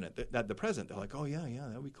president. The president. They're like, oh, yeah,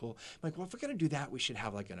 that'd be cool. I'm like, well, if we're going to do that, we should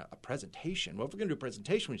have like a presentation. Well, if we're going to do a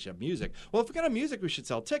presentation, we should have music. Well, if we're going to have music, we should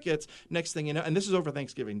sell tickets. Next thing you know, and this is over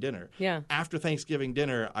Thanksgiving dinner. Yeah. After Thanksgiving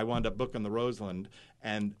dinner, I wound up booking the Roseland,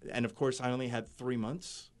 and of course, I only had 3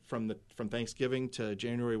 months from Thanksgiving to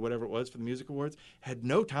January, whatever it was, for the music awards. Had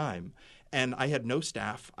no time. And I had no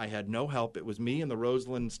staff. I had no help. It was me and the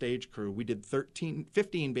Roseland stage crew. We did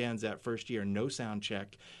 15 bands that first year, no sound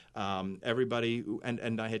check. Everybody,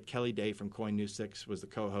 and I had Kelly Day from Coin News 6 was the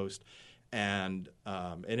co-host, and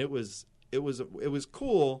it was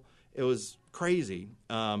cool. It was crazy,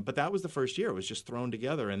 but that was the first year. It was just thrown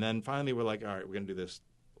together, and then finally we're like, all right, we're going to do this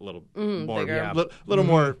a little more, bigger.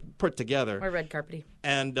 more put together, Or red carpety.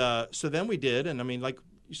 and so then we did, and I mean, like.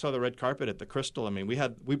 You saw the red carpet at the Crystal. I mean,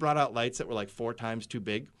 we brought out lights that were like 4 times too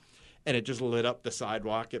big, and it just lit up the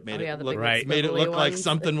sidewalk. It made Oh, yeah, it the look big made it look squiggly like ones.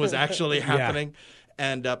 something was actually happening.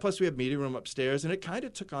 And plus, we have meeting room upstairs, and it kind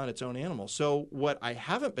of took on its own animal. So what I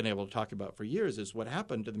haven't been able to talk about for years is what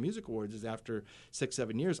happened to the Music Awards is after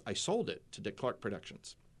 6-7 years, I sold it to Dick Clark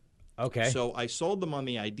Productions. Okay. So I sold them on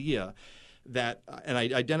the idea that, and I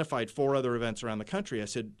identified 4 other events around the country. I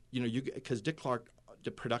said, because Dick Clark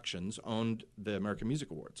Productions owned the American Music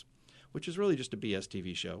Awards, which is really just a BS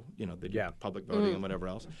TV show. They do public voting and whatever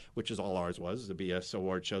else, which is all ours was a BS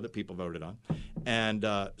award show that people voted on. And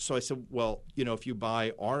so I said, well, if you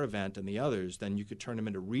buy our event and the others, then you could turn them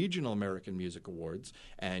into regional American Music Awards,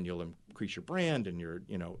 and you'll increase your brand and your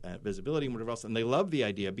visibility and whatever else. And they love the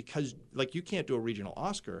idea because, like, you can't do a regional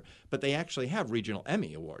Oscar, but they actually have regional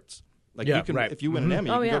Emmy Awards. Like you can, if you win an Emmy,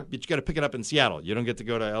 but you got to pick it up in Seattle. You don't get to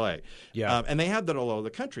go to L.A. Yeah, and they have that all over the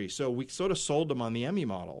country. So we sort of sold them on the Emmy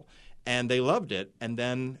model, and they loved it. And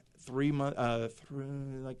then 2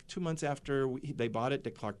 months after they bought it,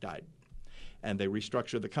 Dick Clark died, and they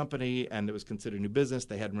restructured the company, and it was considered new business.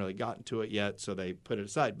 They hadn't really gotten to it yet, so they put it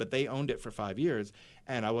aside. But they owned it for 5 years,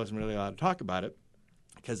 and I wasn't really allowed to talk about it,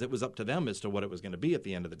 because it was up to them as to what it was going to be at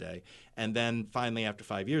the end of the day. And then finally, after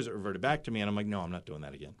 5 years, it reverted back to me, and I'm like, no, I'm not doing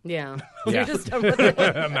that again. Yeah. Yeah. You're just done with it.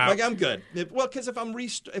 I'm good. Because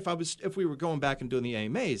if we were going back and doing the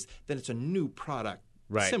AMAs, then it's a new product.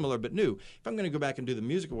 Right. Similar but new. If I'm going to go back and do the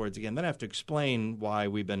Music Awards again, then I have to explain why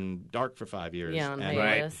we've been dark for 5 years. Yeah, on And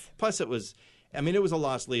hiatus. plus, it was a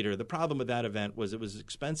lost leader. The problem with that event was it was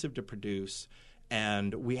expensive to produce,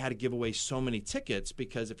 and we had to give away so many tickets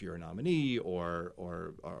because if you're a nominee or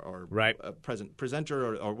a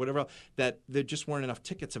presenter or whatever else, that there just weren't enough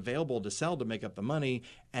tickets available to sell to make up the money,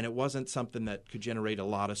 and it wasn't something that could generate a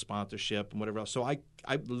lot of sponsorship and whatever else. So I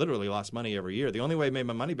literally lost money every year. The only way I made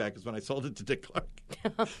my money back is when I sold it to Dick Clark.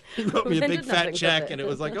 He wrote me a big fat check, and it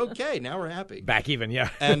was like, okay, now we're happy. Back even, yeah.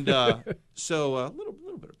 And so a little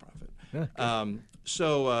bit of profit.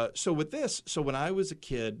 So with this, so when I was a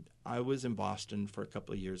kid, I was in Boston for a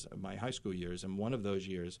couple of years, my high school years, and one of those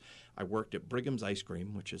years I worked at Brigham's Ice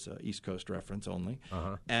Cream, which is an East Coast reference only.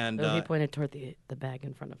 And He pointed toward the bag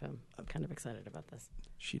in front of him. I'm kind of excited about this.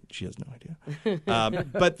 she has no idea.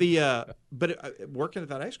 But working at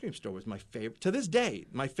that ice cream store was my favorite, to this day,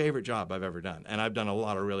 my favorite job I've ever done. And I've done a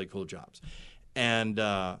lot of really cool jobs. And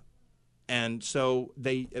so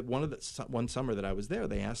one summer that I was there,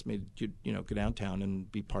 they asked me to go downtown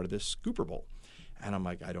and be part of this Scooper Bowl. And I'm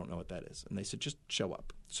like, I don't know what that is. And they said, just show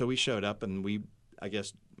up. So we showed up, and I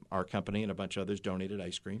guess our company and a bunch of others donated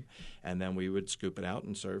ice cream. And then we would scoop it out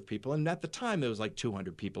and serve people. And at the time, there was like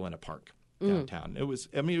 200 people in a park downtown. It was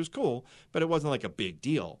cool, but it wasn't like a big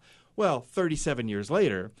deal. Well, 37 years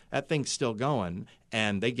later, that thing's still going,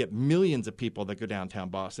 and they get millions of people that go downtown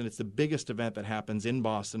Boston. It's the biggest event that happens in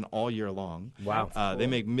Boston all year long. Wow. They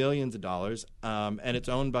make millions of dollars, and it's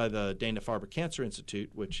owned by the Dana-Farber Cancer Institute,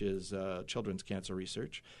 which is children's cancer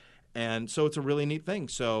research. And so it's a really neat thing.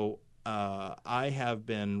 So I have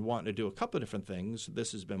been wanting to do a couple of different things.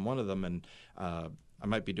 This has been one of them, and I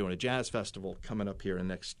might be doing a jazz festival coming up here in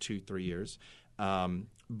the next 2-3 years.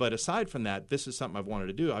 But aside from that, this is something I've wanted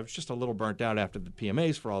to do. I was just a little burnt out after the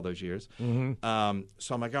PMAs for all those years. Mm-hmm.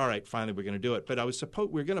 So I'm like, all right, finally we're going to do it. But we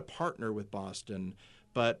were going to partner with Boston,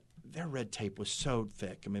 but their red tape was so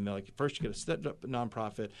thick. I mean, they're like, first you got to set up a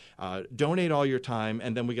nonprofit, donate all your time,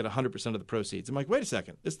 and then we get 100% of the proceeds. I'm like, wait a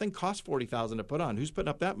second. This thing costs $40,000 to put on. Who's putting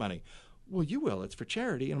up that money? Well, you will. It's for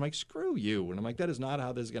charity. And I'm like, screw you. And I'm like, that is not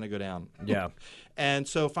how this is going to go down. Yeah. And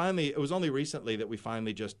so finally, it was only recently that we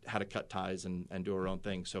finally just had to cut ties and do our own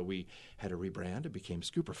thing. So we had to rebrand. It became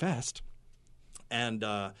Scooperfest. And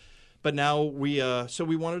but now we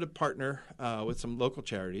wanted to partner with some local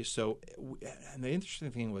charities. And the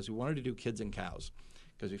interesting thing was we wanted to do Kids and Cows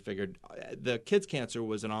because we figured the kids' cancer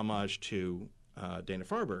was an homage to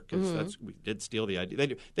Dana-Farber because we did steal the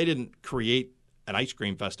idea. They didn't create an ice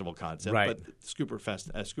cream festival concept, right. but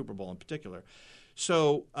Scooper Bowl in particular.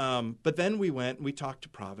 So, but then we went and we talked to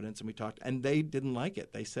Providence and they didn't like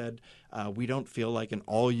it. They said, we don't feel like an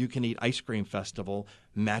all-you-can-eat ice cream festival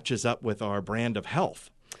matches up with our brand of health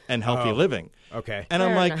and healthy living. Okay. And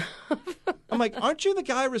I'm like, aren't you the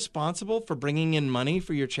guy responsible for bringing in money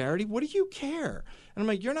for your charity? What do you care? And I'm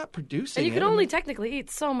like, you're not producing And you it. can only technically eat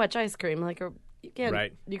so much ice cream, you can't.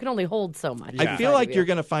 Right. You can only hold so much. I feel like you're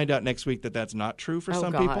going to find out next week that that's not true for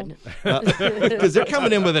some God. people. Because they're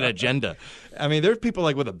coming in with an agenda. I mean, there's people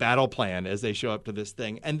like with a battle plan as they show up to this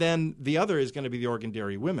thing. And then the other is going to be the Oregon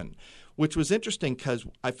Dairy Women, which was interesting because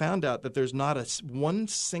I found out that there's not one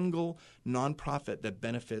single nonprofit that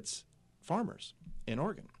benefits farmers in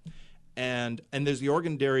Oregon. And there's the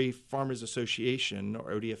Oregon Dairy Farmers Association,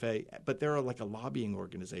 or ODFA, but they're like a lobbying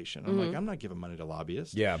organization. I'm like, I'm not giving money to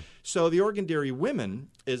lobbyists. Yeah. So the Oregon Dairy Women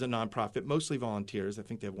is a nonprofit, mostly volunteers. I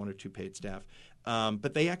think they have 1 or 2 paid staff.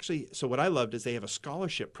 But they actually – so what I loved is they have a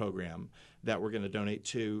scholarship program that we're going to donate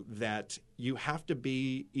to, that you have to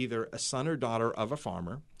be either a son or daughter of a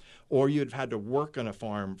farmer, or you'd have had to work on a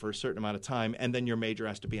farm for a certain amount of time, and then your major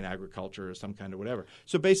has to be in agriculture or some kind of whatever.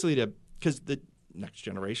 So basically because the next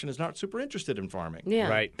generation is not super interested in farming. Yeah.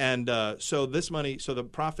 Right. And so this money, so the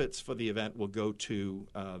profits for the event will go to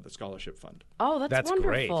the scholarship fund. Oh, that's wonderful.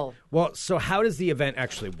 great. Well, so how does the event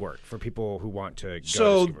actually work for people who want to go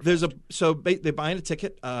So to Scooperfest? they're buying a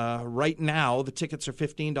ticket. Right now, the tickets are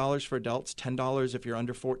 $15 for adults, $10 if you're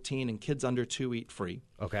under 14, and kids under 2 eat free.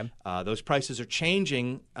 Okay. Those prices are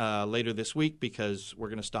changing later this week because we're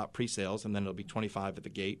going to stop pre-sales, and then it'll be $25 at the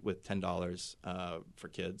gate with $10 for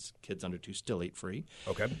kids. Kids under 2 still eat free.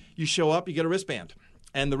 Okay. You show up, you get a wristband,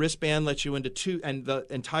 and the wristband lets you into and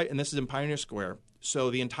this is in Pioneer Square.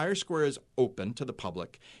 So the entire square is open to the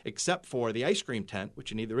public, except for the ice cream tent,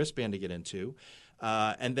 which you need the wristband to get into.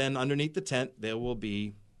 And then underneath the tent, there will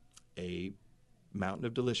be a mountain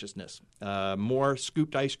of deliciousness. More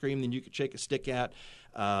scooped ice cream than you could shake a stick at.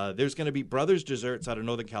 There's going to be Brothers Desserts out of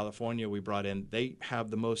Northern California we brought in. They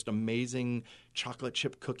have the most amazing chocolate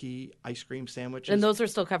chip cookie ice cream sandwiches. And those are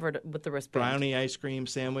still covered with the wristband. Brownie ice cream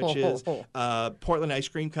sandwiches. Portland Ice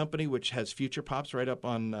Cream Company, which has Future Pops right up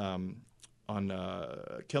on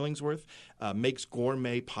Killingsworth, makes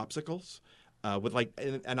gourmet popsicles. With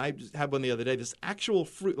and I had one the other day. This actual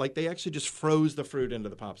fruit, like they actually just froze the fruit into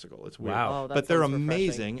the popsicle. It's weird, Wow. Oh, that but they're sounds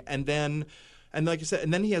amazing. And like I said,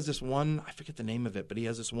 and then he has this one. I forget the name of it, but he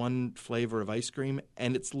has this one flavor of ice cream,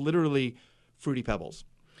 and it's literally Fruity Pebbles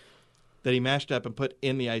that he mashed up and put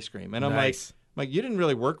in the ice cream. And I'm Nice. like, you didn't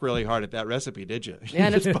really work really hard at that recipe, did you? Yeah,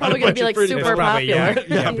 and it's Just bought probably a going to bunch be of like Fruity super Pebbles. popular.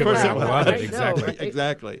 Yeah, of course it will. Wow, I know, exactly. right?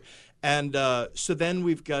 Exactly. And so then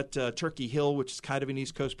we've got Turkey Hill, which is kind of an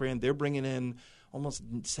East Coast brand. They're bringing in almost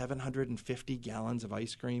 750 gallons of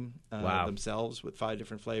ice cream themselves with 5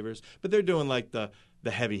 different flavors. But they're doing like the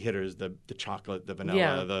heavy hitters, the chocolate, the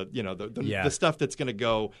vanilla, the stuff that's going to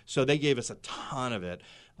go. So they gave us a ton of it.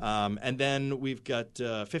 And then we've got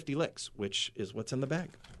 50 Licks, which is what's in the bag.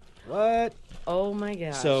 What? Oh, my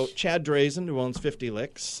gosh. So Chad Drazen, who owns 50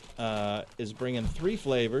 Licks, is bringing 3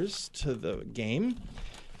 flavors to the game.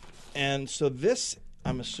 And so this,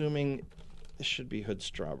 I'm assuming, this should be Hood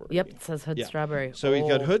Strawberry. Yep, it says Hood Strawberry. So he's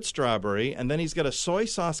got Hood Strawberry, and then he's got a soy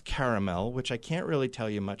sauce caramel, which I can't really tell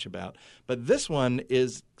you much about. But this one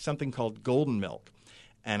is something called Golden Milk.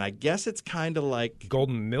 And I guess it's kind of like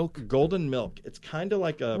Golden milk? Golden Milk. It's kind of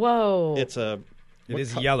like a... Whoa. It's a... It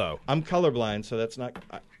is yellow. I'm colorblind, so that's not...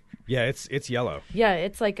 Yeah, it's yellow. Yeah,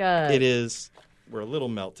 it's like a... It is... We're a little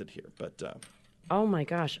melted here, but... Oh, my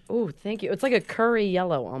gosh. Oh, thank you. It's like a curry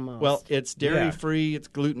yellow almost. Well, it's dairy-free, it's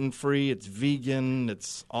gluten-free, it's vegan,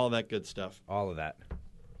 it's all that good stuff. All of that.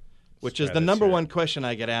 Which is the number one question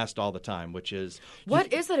I get asked all the time, which is...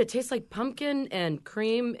 What is that? It tastes like pumpkin and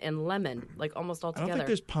cream and lemon, like almost all I together. don't think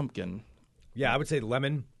there's pumpkin. Yeah, I would say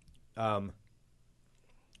lemon. Lemony.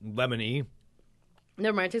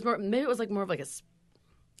 Never mind. It tastes more... Maybe it was like more of like a...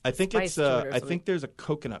 I think spice it's. to it or I something. think there's a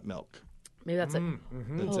coconut milk Maybe that's it.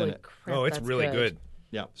 that's Holy in it. crap, Oh, it's that's really good.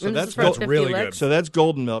 Yeah, so And this that's is from That's 50 really Licks? good. so that's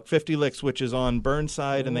Golden Milk, 50 Licks, which is on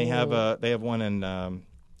Burnside, and they have one in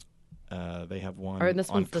they have one and this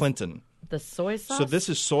on one's the- Clinton. The soy sauce? So this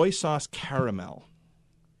is soy sauce caramel.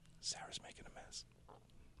 Sarah's making a mess.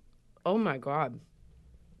 Oh, my God.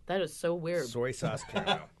 That is so weird. Soy sauce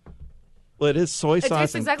caramel. Well, it is soy It sauce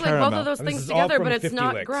tastes and exactly caramel. like both of those And this things is all together, from but it's 50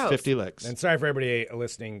 not Licks. gross. 50 Licks. And sorry for everybody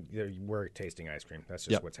listening. We're tasting ice cream. That's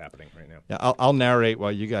just Yep. what's happening right now. Yeah, I'll narrate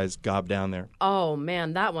while you guys gob down there. Oh,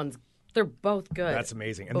 man. That one's... They're both good. That's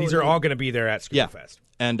amazing. And these are all going to be there at Yeah, Scooperfest.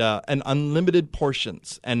 and unlimited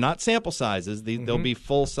portions, and not sample sizes. They'll be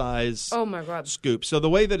full size. Oh, my God. Scoop. So the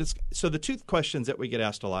way that the 2 questions that we get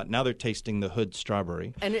asked a lot. Now they're tasting the Hood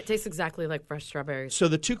Strawberry. And it tastes exactly like fresh strawberries. So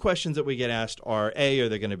the 2 questions that we get asked are: A, are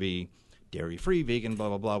they going to be dairy-free, vegan, blah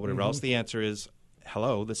blah blah, whatever else? The answer is,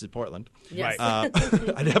 hello, this is Portland. Yes.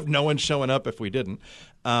 I'd have no one showing up if we didn't.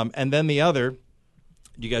 And then the other, do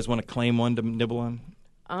you guys want to claim one to nibble on?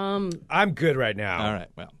 I'm good right now. All right.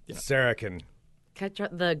 Well, yeah. Sarah can. Can I try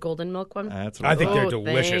the golden milk one? That's what I think they're Oh,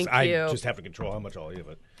 delicious. thank I you. just have to control how much I'll eat of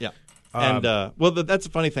it. Yeah. And that's a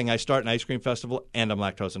funny thing. I start an ice cream festival, and I'm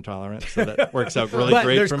lactose intolerant, so that works out really But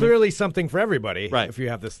great there's for me. clearly something for everybody. Right. If you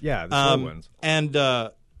have this, the slow ones. And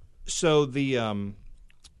so the I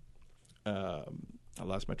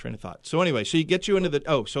lost my train of thought. So anyway, so you get you into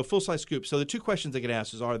so full size scoop. So the 2 questions they get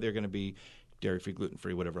asked is: are there going to be dairy-free,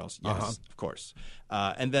 gluten-free, whatever else. Yes, of course.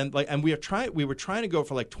 And then we were trying to go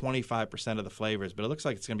for like 25% of the flavors, but it looks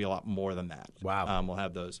like it's going to be a lot more than that. Wow. We'll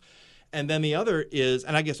have those. And then the other is,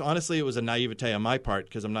 and I guess honestly it was a naivete on my part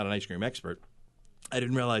because I'm not an ice cream expert. I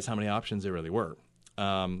didn't realize how many options there really were.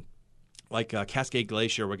 Cascade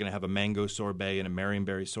Glacier, we're going to have a mango sorbet and a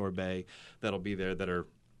Marionberry sorbet that'll be there that are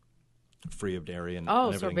free of dairy and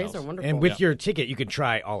everything sorbets else. are wonderful. And with your ticket, you can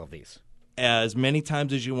try all of these. As many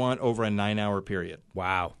times as you want over a 9-hour period.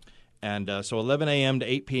 Wow. And so 11 a.m. to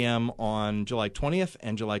 8 p.m. on July 20th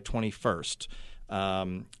and July 21st.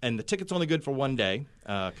 And the ticket's only good for one day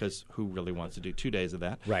because who really wants to do 2 days of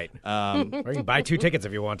that? Right. Or you can buy 2 tickets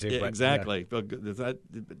if you want to. Yeah, but, exactly.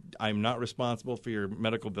 I'm not responsible for your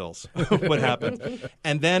medical bills. What happens?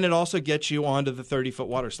 And then it also gets you onto the 30-foot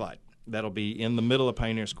water slide. That'll be in the middle of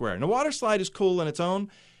Pioneer Square. And the water slide is cool on its own.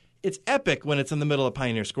 It's epic when it's in the middle of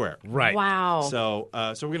Pioneer Square. Right. Wow. So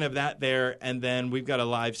we're going to have that there, and then we've got a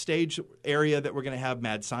live stage area that we're going to have.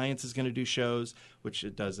 Mad Science is going to do shows, which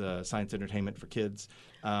it does science entertainment for kids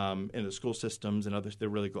in the school systems and others. They're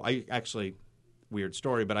really cool. Weird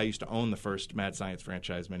story, but I used to own the first Mad Science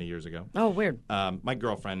franchise many years ago. Oh, weird. My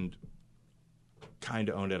girlfriend kind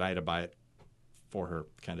of owned it. I had to buy it for her,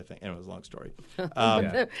 kind of thing. And it was a long story.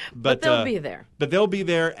 But they'll be there. But they'll be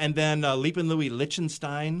there. And then Leapin' Louie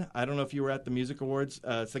Lichtenstein. I don't know if you were at the music awards.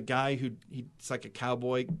 It's a guy he's like a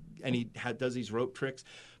cowboy, and he does these rope tricks.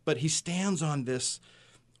 But he stands on this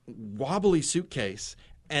wobbly suitcase,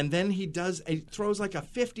 and then he throws like a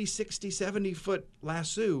 50, 60, 70-foot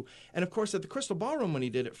lasso. And, of course, at the Crystal Ballroom when he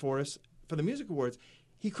did it for us for the music awards,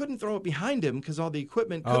 he couldn't throw it behind him because all the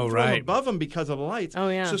equipment couldn't throw him above him because of the lights. Oh,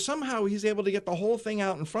 yeah. So somehow he's able to get the whole thing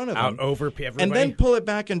out in front of him. Out over everybody. And then pull it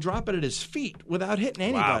back and drop it at his feet without hitting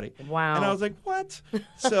anybody. Wow. And I was like, what?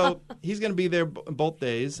 So he's going to be there both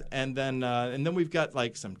days. And then we've got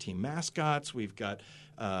like some team mascots. We've got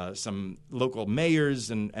some local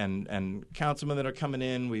mayors and councilmen that are coming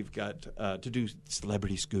in. We've got to do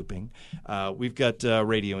celebrity scooping. We've got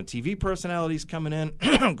radio and TV personalities coming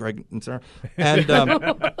in, Greg and Sarah.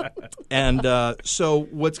 And so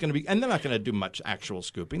what's going to be – and they're not going to do much actual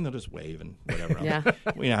scooping. They'll just wave and whatever else.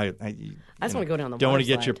 Yeah. I just want to go down the don't want water to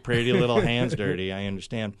get your slide. pretty little hands dirty. I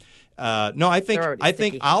understand. No, I think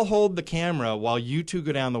sticky. I'll hold the camera while you two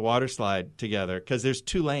go down the water slide together because there's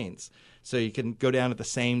 2 lanes. So you can go down at the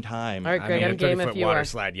same time. All right, Greg, I'm game if you water are.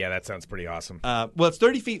 slide. Yeah, that sounds pretty awesome. Well, it's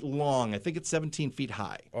 30 feet long. I think it's 17 feet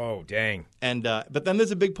high. Oh, dang. And but then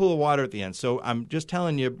there's a big pool of water at the end. So I'm just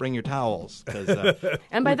telling you, bring your towels.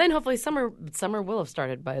 And by then, hopefully, summer will have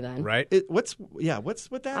started by then. Right? What's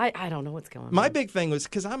with that? I don't know what's going on. My big thing was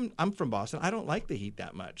because I'm from Boston. I don't like the heat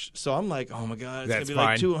that much. So I'm like, oh my God, it's That's gonna be like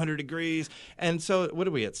fine. 200 degrees. And so what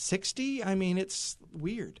are we at 60? I mean, it's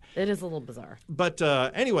weird. It is a little bizarre. But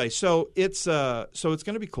anyway, so it's going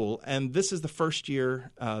to be cool, and this is the first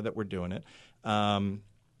year that we're doing it. And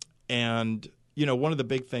one of the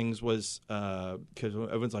big things was because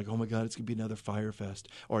everyone's like, "Oh my God, it's going to be another Fire Fest,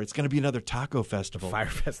 or it's going to be another Taco Festival."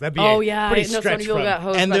 Firefest. That'd be Oh, a yeah. pretty I know some stretch people from. got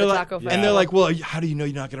hosed and by they're the like, Taco and Festival. they're like, "Well, how do you know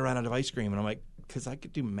you're not going to run out of ice cream?" And I'm like, "Because I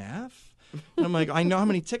could do math." And I'm like, I know how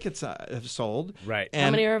many tickets I have sold. Right. And,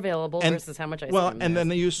 how many are available versus how much ice well, cream and there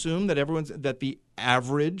then is. you assume that the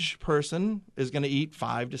average person is going to eat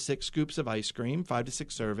 5 to 6 scoops of ice cream, 5 to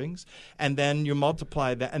 6 servings, and then you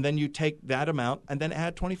multiply that, and then you take that amount and then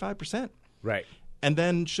add 25%. Right. And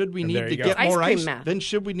then should we And need there to you get go. more Ice cream ice? math. Then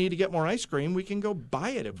should we need to get more ice cream? We can go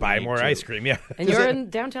buy it if we Buy need more to. ice cream, yeah. And you're it- in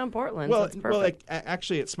downtown Portland, so it's perfect.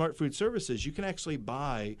 Actually, at Smart Food Services, you can actually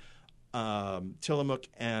buy Tillamook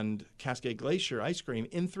and Cascade Glacier ice cream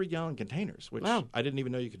in 3-gallon containers, which Wow. I didn't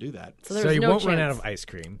even know you could do that. So there's So you no won't run chance. out of ice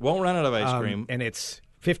cream. Won't run out of ice cream. And it's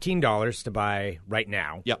 $15 to buy right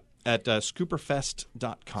now. Yep, at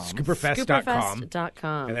Scooperfest.com. Scooperfest.com.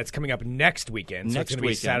 Scooperfest.com. And that's coming up next weekend. So Next it's going to be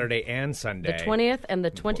weekend. Saturday and Sunday. The 20th and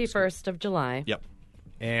the 21st of July. Yep.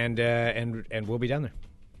 And we'll be down there.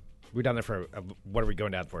 We're down there for what are we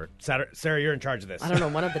going down for? Saturday. Sarah, you're in charge of this. I don't know,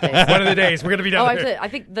 one of the days. One of the days we're going to be down Oh, there. I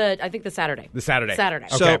think the Saturday. The Saturday. Saturday.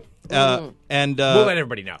 Okay. So, We'll let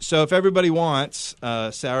everybody know. So if everybody wants,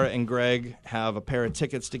 Sarah and Greg have a pair of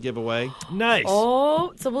tickets to give away. Nice.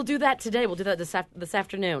 Oh, so we'll do that today. We'll do that this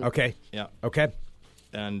afternoon. Okay. Yeah. Okay.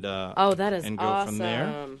 And Oh, that is and go awesome. from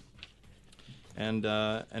there. And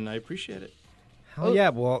I appreciate it. Hell yeah.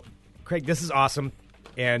 Well, Craig, this is awesome.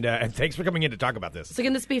 And thanks for coming in to talk about this. So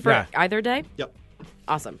can this be for Yeah. either day? Yep.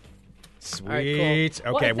 Awesome. Sweet. All right,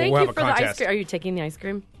 cool. Okay, well, thank we'll you have a for the ice contest. cream. Are you taking the ice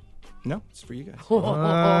cream? No, it's for you guys. What?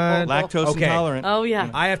 Lactose Okay. intolerant. Oh yeah,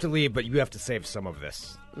 I have to leave, but you have to save some of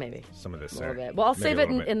this. maybe Some of this, a little there. bit. Well, I'll Maybe save a it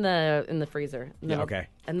little bit. in the freezer. And then okay.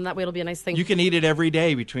 and that way it'll be a nice thing. You can eat it every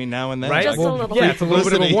day between now and then. Right? Just a Well, little yeah, bit. it's a little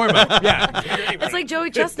bit of a warm up. Yeah. It's like Joey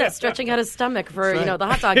Chestnut stretching out his stomach for That's right. the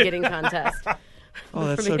hot dog getting contest. Oh,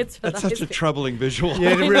 that's, For me, it's for that's the such a ice cream. troubling visual. Yeah,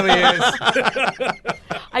 it really is.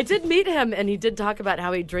 I did meet him, and he did talk about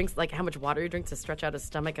how he drinks, like how much water he drinks to stretch out his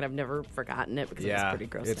stomach, and I've never forgotten it because it was pretty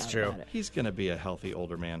gross. it's true. About it. He's going to be a healthy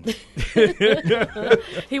older man.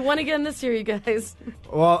 He won again this year, you guys.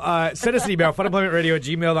 Well, send us an email,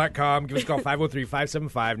 funemploymentradio@gmail.com. Give us a call,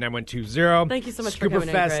 503-575-9120. Thank you so much for coming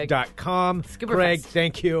in, Greg. Scooperfest.com. Scooperfest. Greg,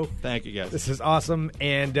 thank you. Thank you, guys. This is awesome.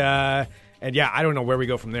 And yeah, I don't know where we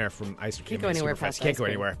go from there from ice cream. Can't go and anywhere Scooperfest. past Can't ice go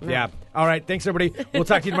cream. anywhere. No. Yeah. All right. Thanks, everybody. We'll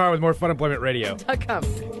talk to you tomorrow with more Fun Employment Radio. .com.